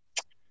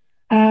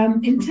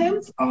 In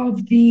terms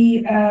of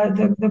the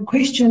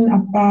question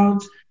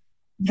about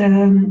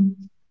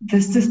the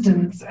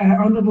systems,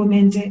 Honourable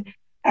Mente,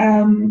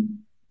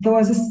 there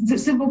was a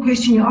simple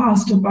question you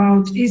asked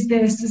about, is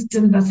there a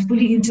system that's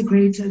fully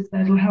integrated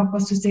that will help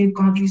us to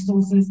safeguard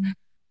resources?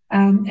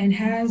 And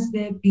has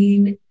there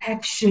been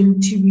action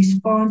to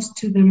respond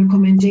to the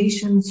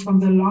recommendations from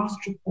the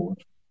last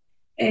report?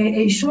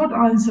 a short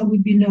answer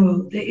would be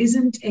no. There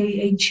isn't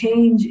a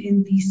change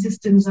in the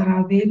systems that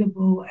are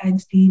available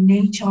and the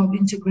nature of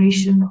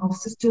integration of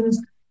systems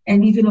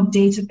and even of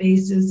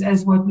databases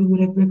as what we would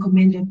have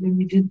recommended when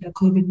we did the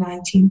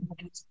COVID-19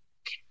 audits.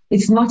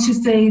 It's not to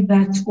say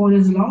that all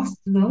is lost,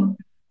 though.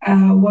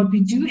 What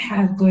we do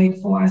have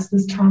going for us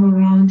this time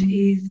around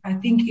is, I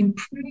think,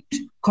 improved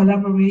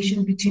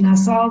collaboration between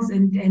ourselves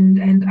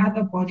and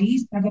other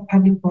bodies, other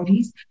public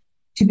bodies,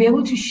 to be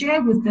able to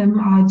share with them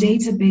our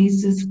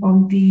databases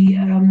from the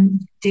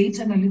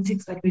data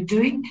analytics that we're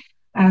doing,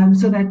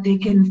 so that they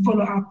can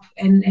follow up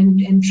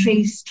and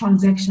trace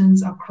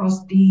transactions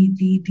across the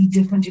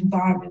different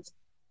environments.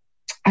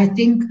 I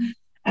think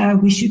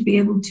we should be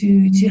able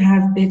to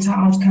have better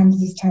outcomes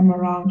this time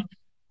around.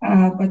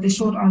 But the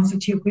short answer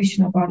to your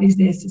question about is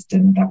there a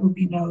system, that would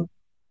be no.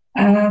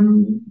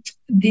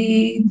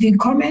 The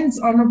comments,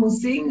 Honorable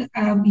Singh,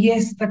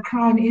 yes, the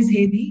crown is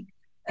heavy,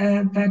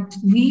 but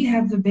we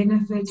have the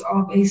benefit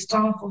of a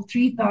staff of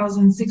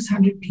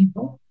 3,600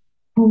 people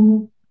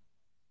who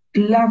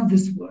love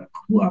this work,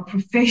 who are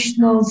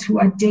professionals, who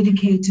are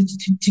dedicated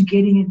to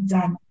getting it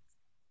done.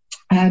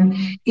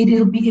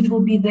 It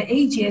will be the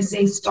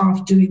AGSA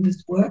staff doing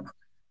this work.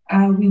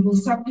 We will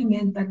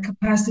supplement that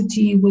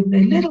capacity with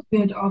a little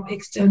bit of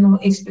external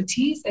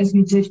expertise, as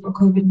we did for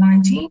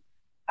COVID-19,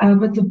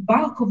 but the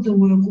bulk of the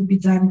work will be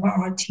done by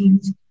our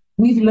teams.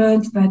 We've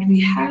learned that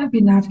we have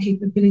enough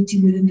capability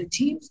within the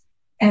teams,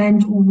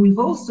 and we've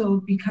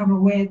also become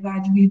aware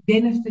that we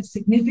benefit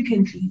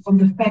significantly from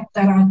the fact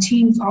that our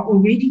teams are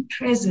already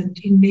present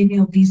in many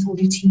of these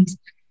auditees.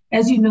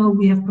 As you know,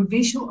 we have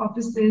provincial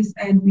offices,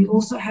 and we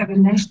also have a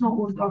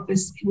national audit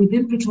office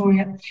within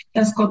Pretoria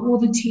that's got all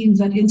the teams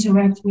that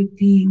interact with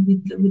the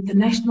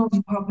national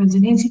departments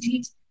and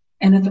entities.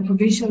 And at the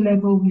provincial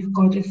level, we've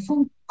got a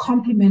full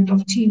complement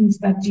of teams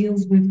that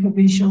deals with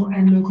provincial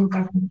and local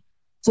government.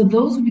 So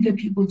those will be the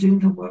people doing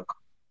the work.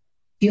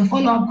 Your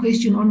follow-up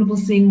question, Honorable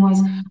Singh,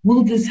 was,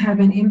 will this have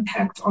an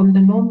impact on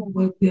the normal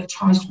work we are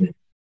charged with?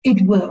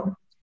 It will.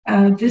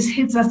 This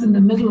hits us in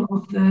the middle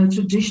of the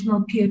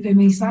traditional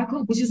PFMA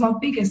cycle, which is our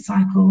biggest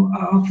cycle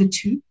of the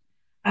two.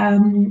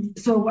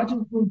 So what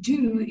it will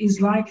do is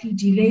likely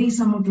delay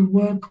some of the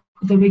work,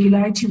 the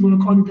regularity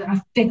work on the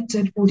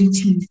affected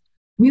auditees.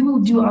 We will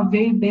do our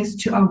very best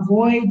to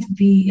avoid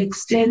the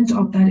extent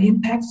of that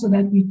impact so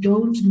that we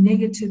don't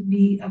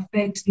negatively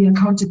affect the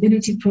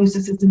accountability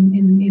processes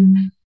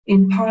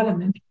in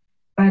Parliament.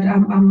 But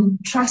I'm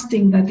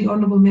trusting that the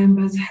honourable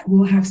members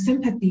will have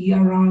sympathy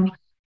around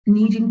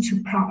needing to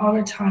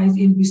prioritize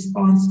in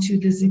response to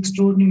this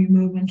extraordinary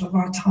moment of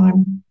our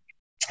time.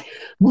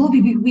 We'll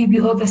be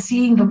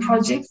overseeing the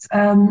projects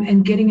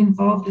and getting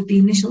involved at the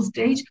initial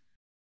stage.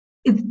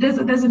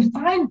 There's a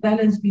fine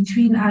balance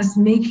between us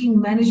making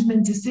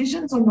management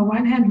decisions on the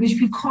one hand, which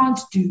we can't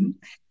do,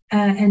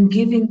 and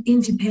giving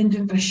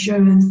independent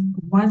assurance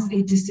once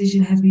a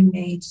decision has been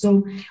made.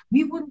 So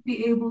we wouldn't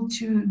be able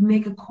to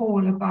make a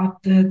call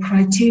about the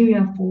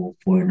criteria for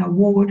an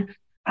award.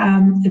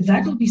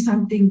 That will be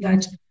something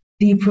that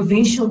the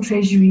provincial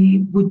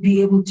treasury would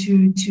be able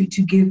to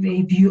give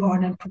a view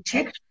on and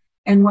protect.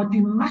 And what we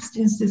must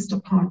insist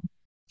upon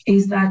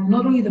is that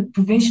not only the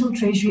provincial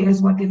treasury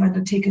as what they've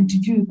undertaken to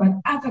do, but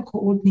other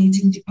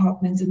coordinating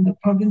departments in the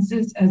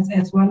provinces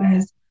as well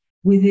as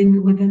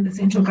within the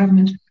central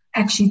government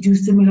actually do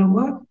similar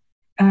work.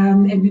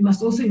 And we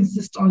must also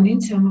insist on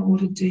internal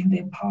audit doing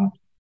their part.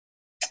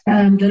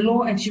 The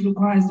law actually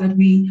requires that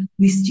we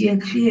steer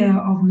clear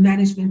of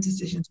management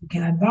decisions. We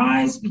can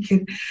advise, we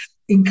can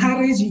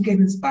encourage, we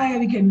can inspire,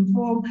 we can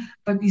inform,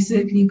 but we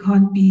certainly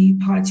can't be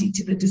party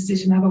to the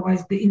decision.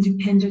 Otherwise, the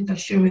independent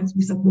assurance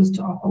we're supposed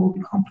to offer will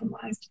be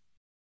compromised.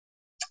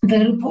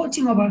 The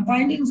reporting of our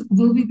findings,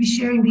 will we be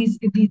sharing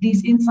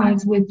these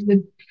insights with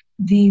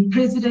the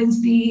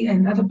presidency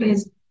and other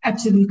players?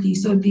 Absolutely.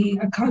 So the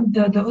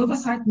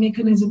oversight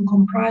mechanism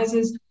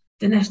comprises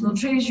the National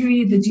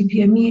Treasury, the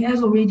DPME,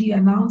 as already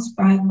announced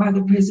by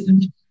the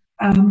President,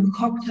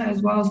 COPTA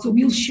as well. So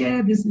we'll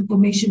share this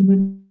information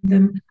with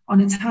them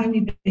on a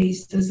timely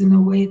basis in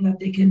a way that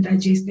they can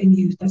digest and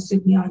use. That's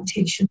certainly our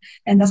intention.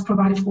 And that's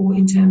provided for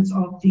in terms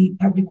of the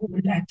Public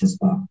Audit Act as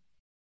well.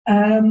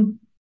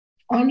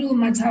 Honorable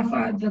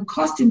Matafa, the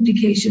cost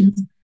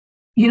implications,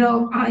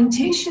 our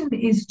intention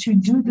is to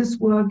do this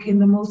work in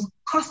the most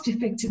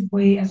cost-effective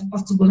way as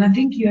possible. And I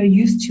think you are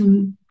used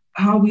to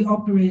how we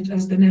operate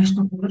as the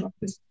National Audit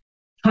Office.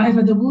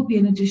 However, there will be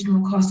an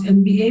additional cost,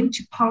 and we aim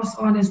to pass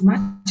on as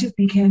much as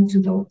we can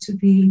to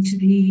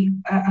the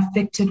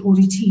affected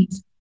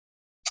auditees.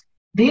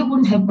 They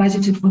wouldn't have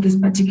budgeted for this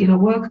particular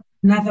work,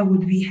 neither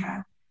would we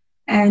have.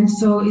 And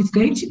so it's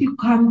going to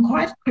become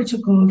quite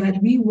critical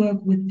that we work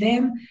with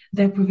them,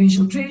 their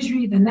provincial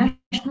treasury, the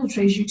national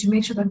treasury, to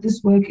make sure that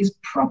this work is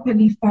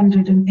properly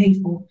funded and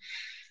paid for.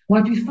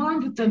 What we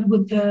found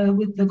with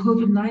the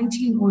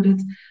COVID-19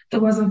 audits, there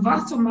was a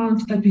vast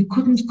amount that we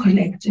couldn't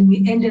collect, and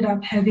we ended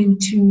up having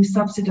to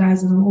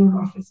subsidize as an audit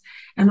office.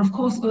 And of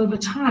course, over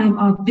time,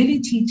 our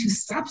ability to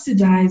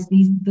subsidize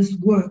this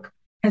work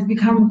has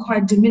become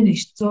quite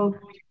diminished. So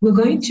we're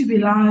going to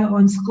rely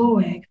on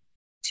SCOAG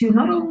to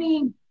not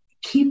only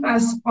keep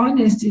us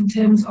honest in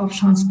terms of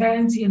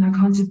transparency and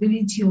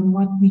accountability on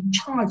what we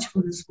charge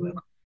for this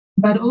work,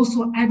 but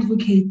also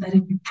advocate that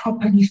it be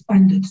properly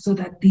funded so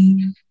that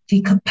the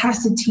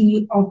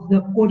capacity of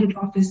the audit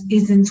office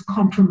isn't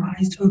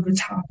compromised over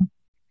time.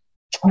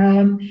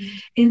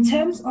 In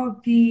terms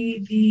of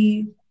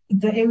the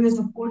areas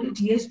of audit,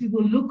 yes, we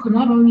will look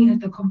not only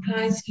at the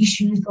compliance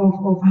issues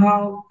of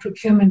how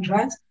procurement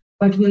runs,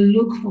 but we'll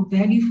look for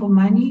value for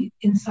money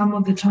in some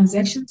of the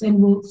transactions, and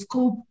we'll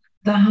scope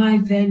the high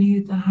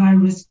value, the high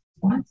risk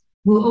ones.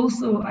 We'll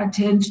also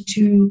attend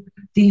to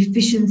the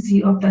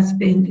efficiency of that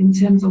spend in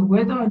terms of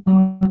whether or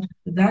not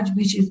that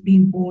which is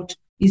being bought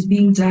is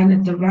being done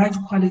at the right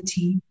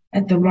quality,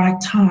 at the right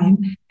time,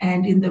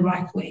 and in the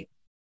right way.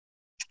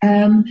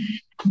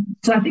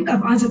 So I think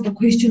I've answered the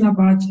question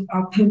about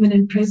our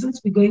permanent presence.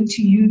 We're going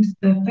to use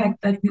the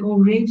fact that we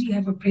already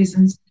have a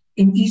presence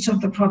in each of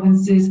the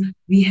provinces.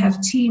 We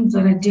have teams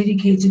that are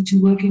dedicated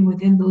to working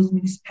within those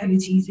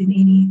municipalities in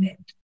any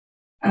event.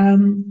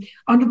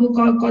 Honorable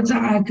Kota,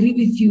 I agree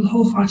with you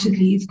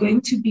wholeheartedly. It's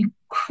going to be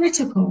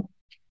critical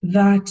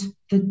that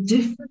the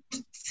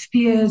different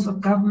spheres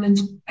of government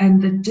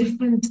and the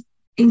different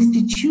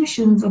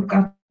institutions of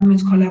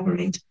government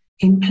collaborate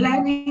in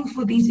planning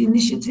for these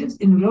initiatives,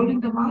 in rolling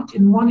them out,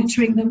 in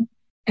monitoring them,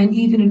 and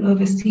even in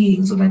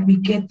overseeing, so that we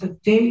get the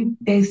very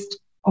best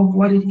of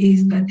what it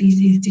is that these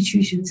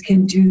institutions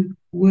can do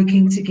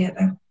working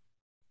together.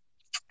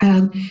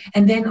 And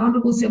then,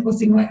 Honorable Sepo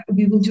Singh,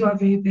 we will do our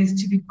very best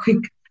to be quick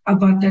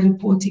about the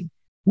reporting.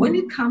 When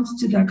it comes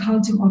to the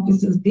accounting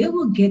officers, they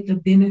will get the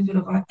benefit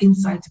of our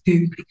insights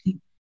very quickly.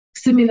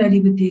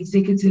 Similarly with the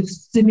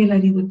executives,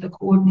 similarly with the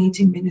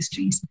coordinating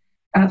ministries.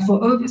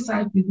 For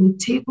oversight, we will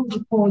table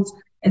reports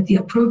at the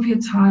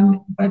appropriate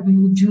time, but we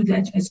will do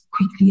that as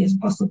quickly as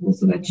possible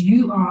so that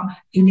you are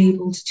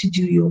enabled to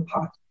do your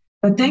part.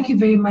 But thank you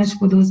very much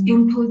for those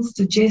inputs,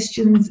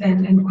 suggestions,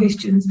 and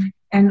questions.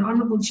 And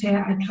Honorable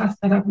Chair, I trust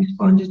that I've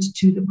responded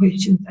to the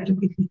questions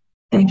adequately.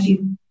 Thank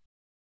you.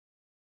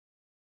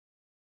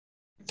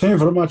 Thank you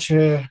very much,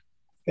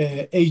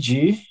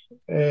 AG.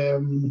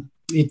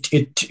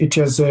 It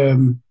has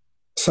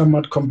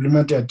somewhat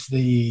complemented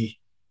the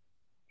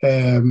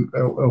a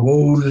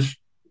whole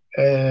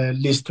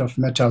list of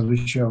matters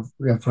which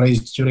we have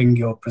raised during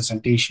your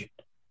presentation.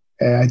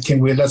 I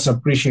think let's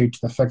appreciate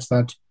the fact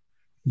that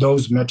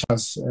those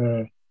matters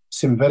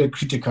seem very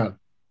critical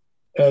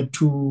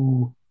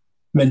to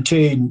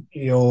maintain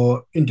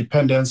your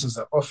independence as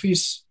an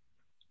office,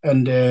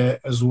 and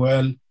as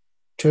well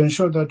to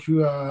ensure that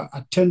you are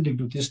attending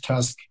to this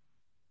task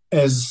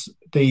as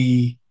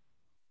the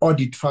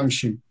audit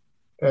function,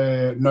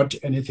 not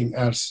anything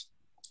else.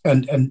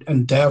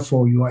 And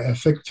therefore you are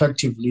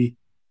effectively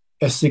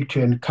seek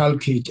to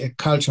inculcate a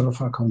culture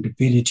of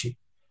accountability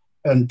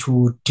and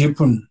to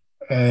deepen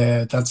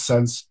that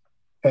sense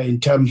in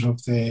terms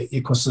of the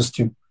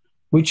ecosystem,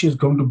 which is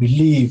going to be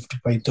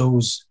lived by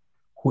those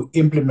who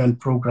implement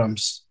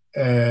programs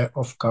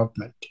of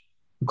government.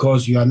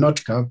 Because you are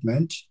not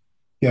government,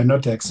 you are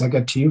not the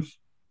executive,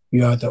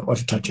 you are the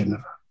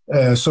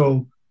Auditor-General.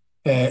 So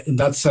in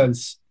that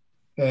sense,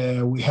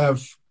 we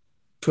have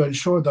to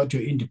ensure that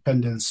your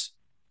independence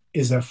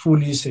is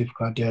fully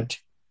safeguarded,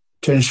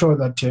 to ensure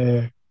that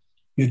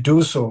you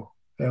do so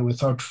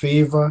without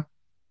favor,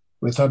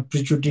 without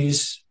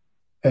prejudice,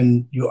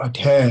 and you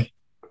adhere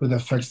to the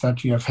fact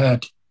that you have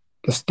had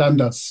the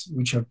standards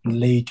which have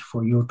been laid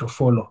for you to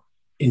follow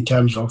in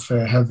terms of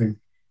having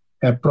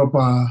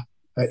proper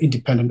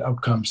independent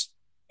outcomes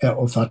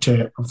of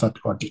that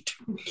audit.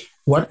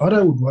 What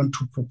I would want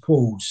to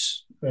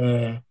propose,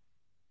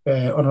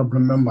 honorable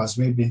members,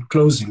 maybe in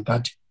closing,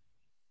 that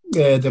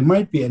there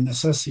might be a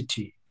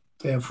necessity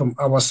from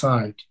our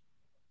side,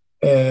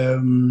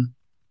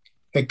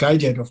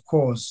 guided, of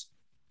course,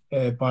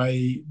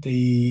 by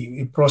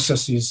the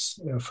processes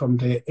from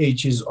the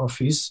AG's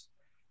office,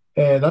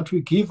 that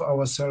we give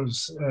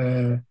ourselves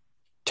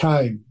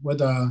time,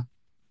 whether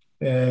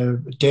a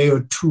day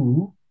or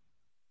two,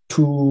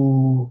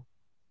 to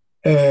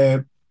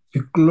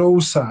be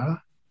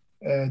closer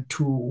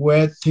to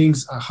where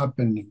things are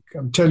happening.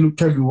 I'll tell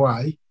you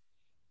why.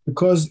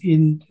 Because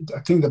in,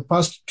 I think, the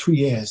past 2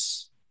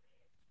 years,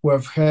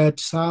 we've had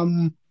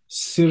some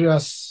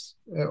serious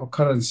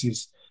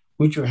occurrences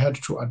which we had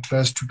to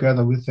address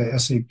together with the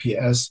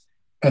SAPS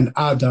and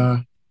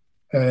other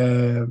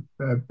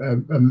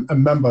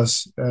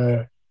members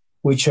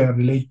which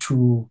relate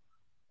to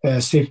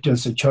safety and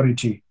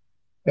security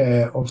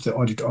of the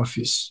audit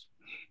office.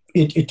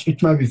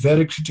 It might be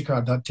very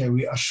critical that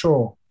we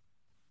assure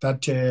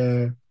that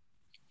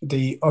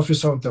the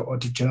Office of the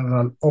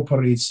Auditor-General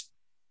operates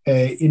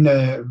in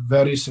a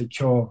very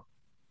secure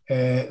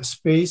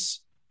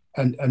space,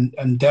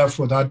 and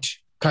therefore that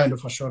kind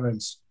of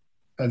assurance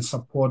and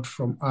support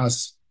from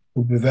us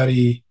will be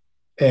very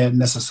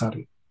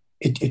necessary.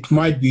 It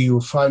might be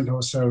we'll find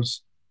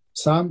ourselves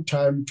some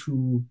time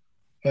to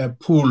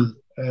pull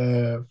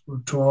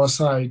to our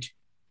side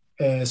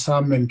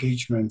some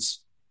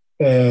engagements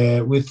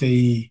with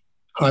the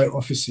high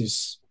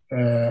offices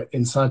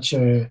in such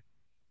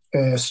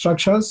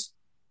structures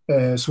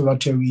so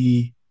that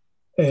we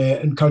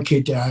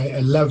inculcate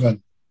a level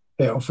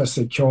of a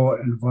secure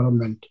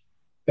environment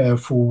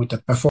for the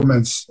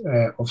performance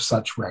of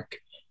such work.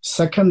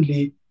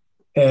 Secondly,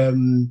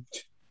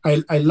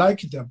 I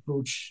like the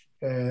approach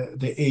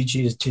the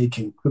AG is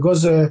taking,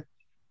 because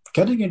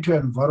getting into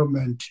an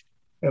environment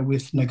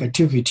with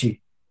negativity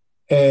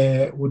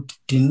would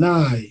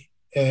deny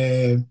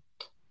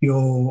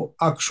your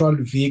actual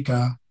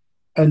vigor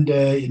and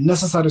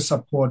necessary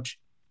support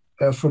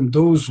from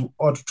those who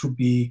ought to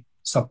be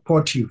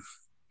supportive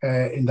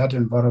in that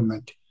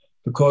environment,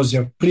 because you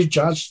have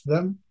prejudged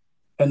them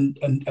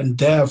and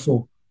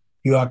therefore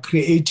you are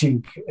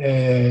creating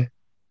an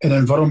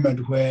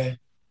environment where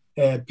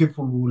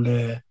people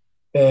will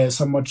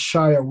somewhat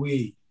shy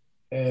away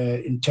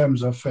in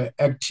terms of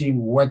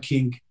acting,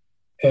 working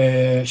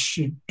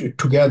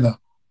together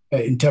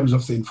in terms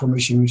of the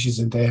information which is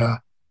in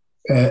their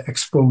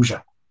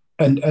exposure.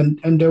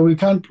 And we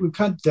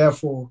can't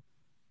therefore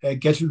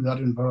get into that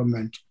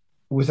environment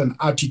with an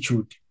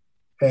attitude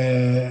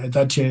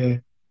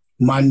that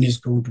money is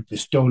going to be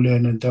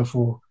stolen and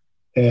therefore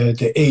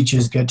the AG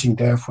is getting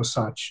there for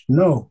such.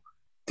 No,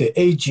 the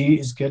AG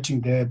is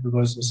getting there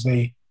because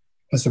they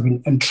has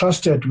been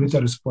entrusted with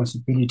a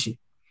responsibility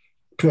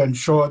to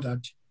ensure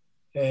that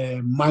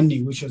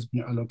money which has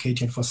been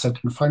allocated for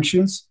certain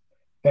functions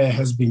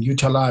has been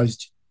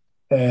utilized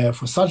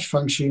for such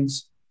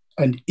functions.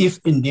 And if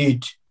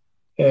indeed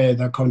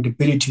the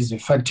accountability is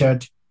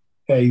affected,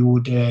 you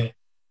would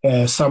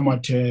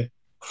somewhat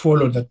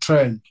follow the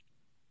trend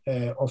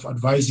of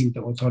advising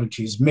the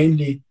authorities,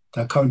 mainly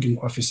the accounting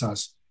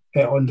officers,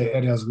 on the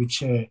areas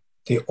which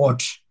they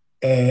ought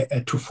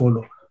to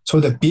follow. So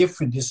the beef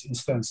in this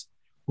instance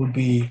would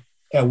be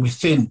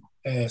within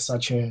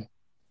such a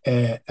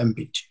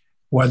ambit.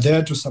 We're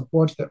there to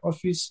support the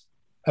office,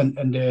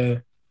 and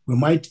we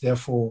might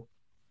therefore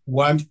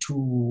want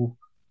to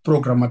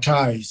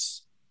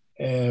programmatize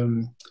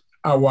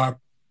our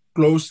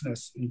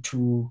closeness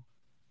into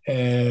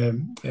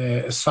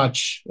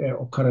such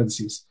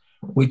occurrences,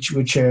 which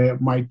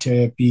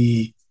might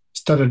be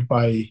started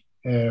by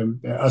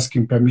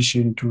asking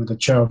permission to the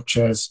chair of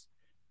chairs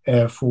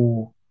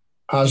for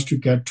us to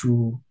get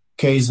to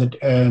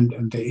KZN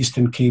and the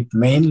Eastern Cape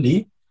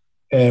mainly,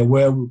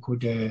 where we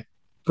could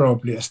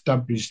probably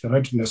establish the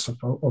readiness of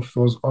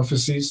those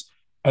offices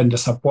and the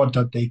support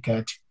that they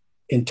get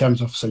in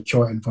terms of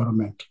secure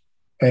environment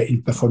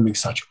in performing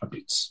such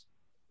audits.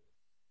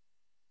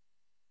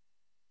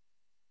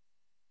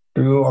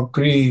 Do you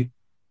agree,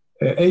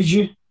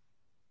 AG?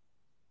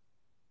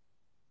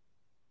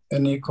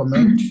 Any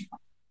comment?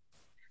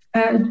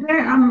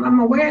 I'm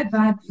aware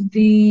that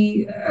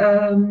the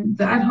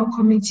ad hoc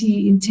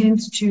committee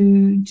intends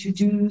to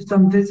do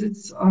some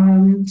visits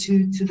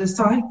to the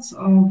sites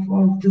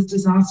of this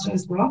disaster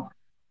as well.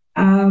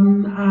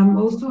 I'm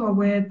also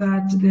aware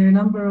that there are a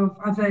number of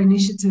other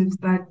initiatives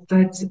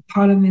that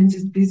Parliament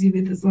is busy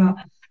with as well.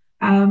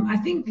 I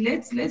think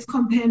let's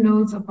compare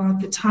notes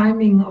about the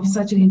timing of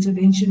such an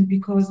intervention,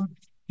 because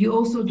you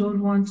also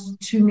don't want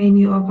too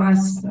many of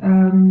us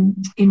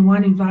in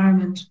one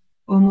environment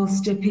almost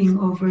stepping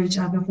over each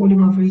other,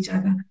 falling over each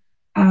other.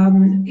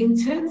 In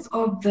terms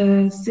of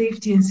the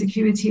safety and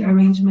security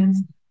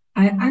arrangements,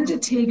 I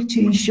undertake to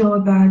ensure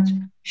that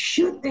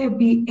should there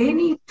be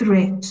any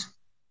threat,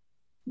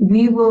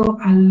 we will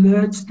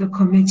alert the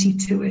committee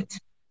to it,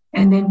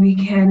 and then we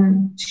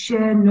can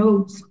share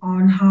notes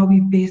on how we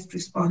best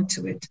respond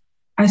to it.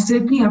 I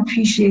certainly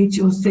appreciate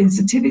your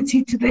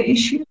sensitivity to the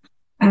issue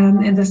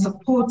and the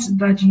support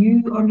that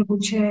you, Honourable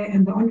Chair,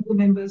 and the Honourable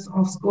members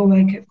of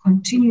SCOAG have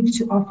continued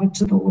to offer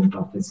to the Audit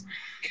Office.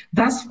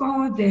 Thus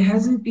far, there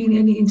hasn't been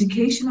any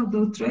indication of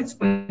those threats,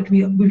 but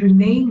we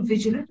remain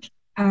vigilant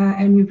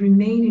and we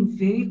remain in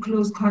very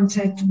close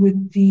contact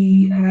with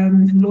the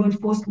law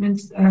enforcement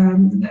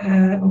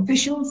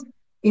officials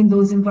in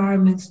those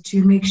environments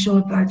to make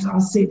sure that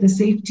the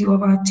safety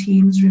of our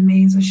teams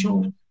remains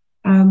assured.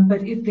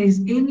 But if there's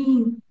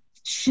any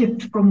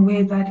shift from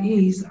where that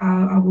is,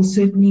 I will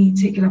certainly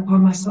take it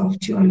upon myself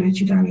to alert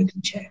you directly,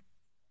 Chair.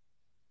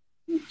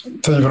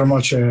 Thank you very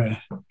much,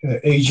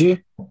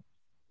 AG.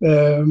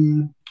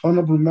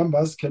 Honourable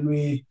members, can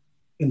we,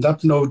 in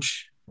that note,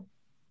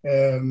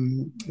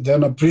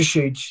 then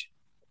appreciate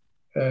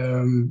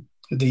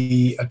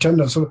the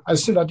attendance? So I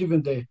see that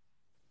even the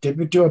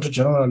Deputy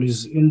Auditor-General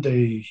is in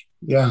the,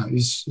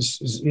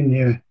 is in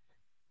here.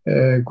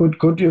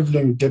 Good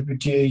evening,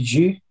 Deputy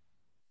AG.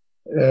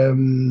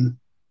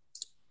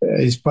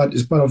 Is part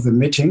of the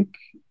meeting,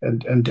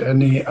 and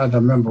any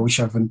other member which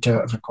I haven't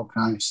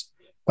recognized.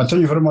 But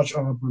thank you very much,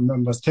 honourable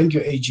members. Thank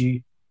you,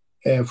 AG,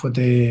 for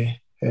the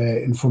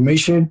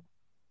information.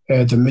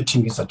 The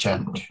meeting is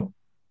adjourned.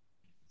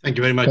 Thank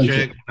you very much,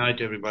 Chair. Good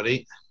night,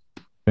 everybody.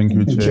 Thank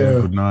you,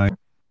 Chair. Good night.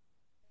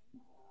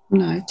 Good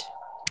night.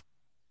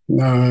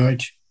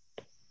 Night.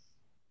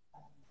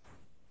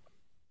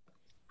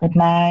 Good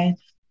night.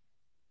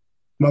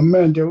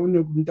 Mama, ndio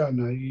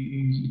unekumntana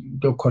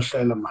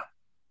idokhohlela man.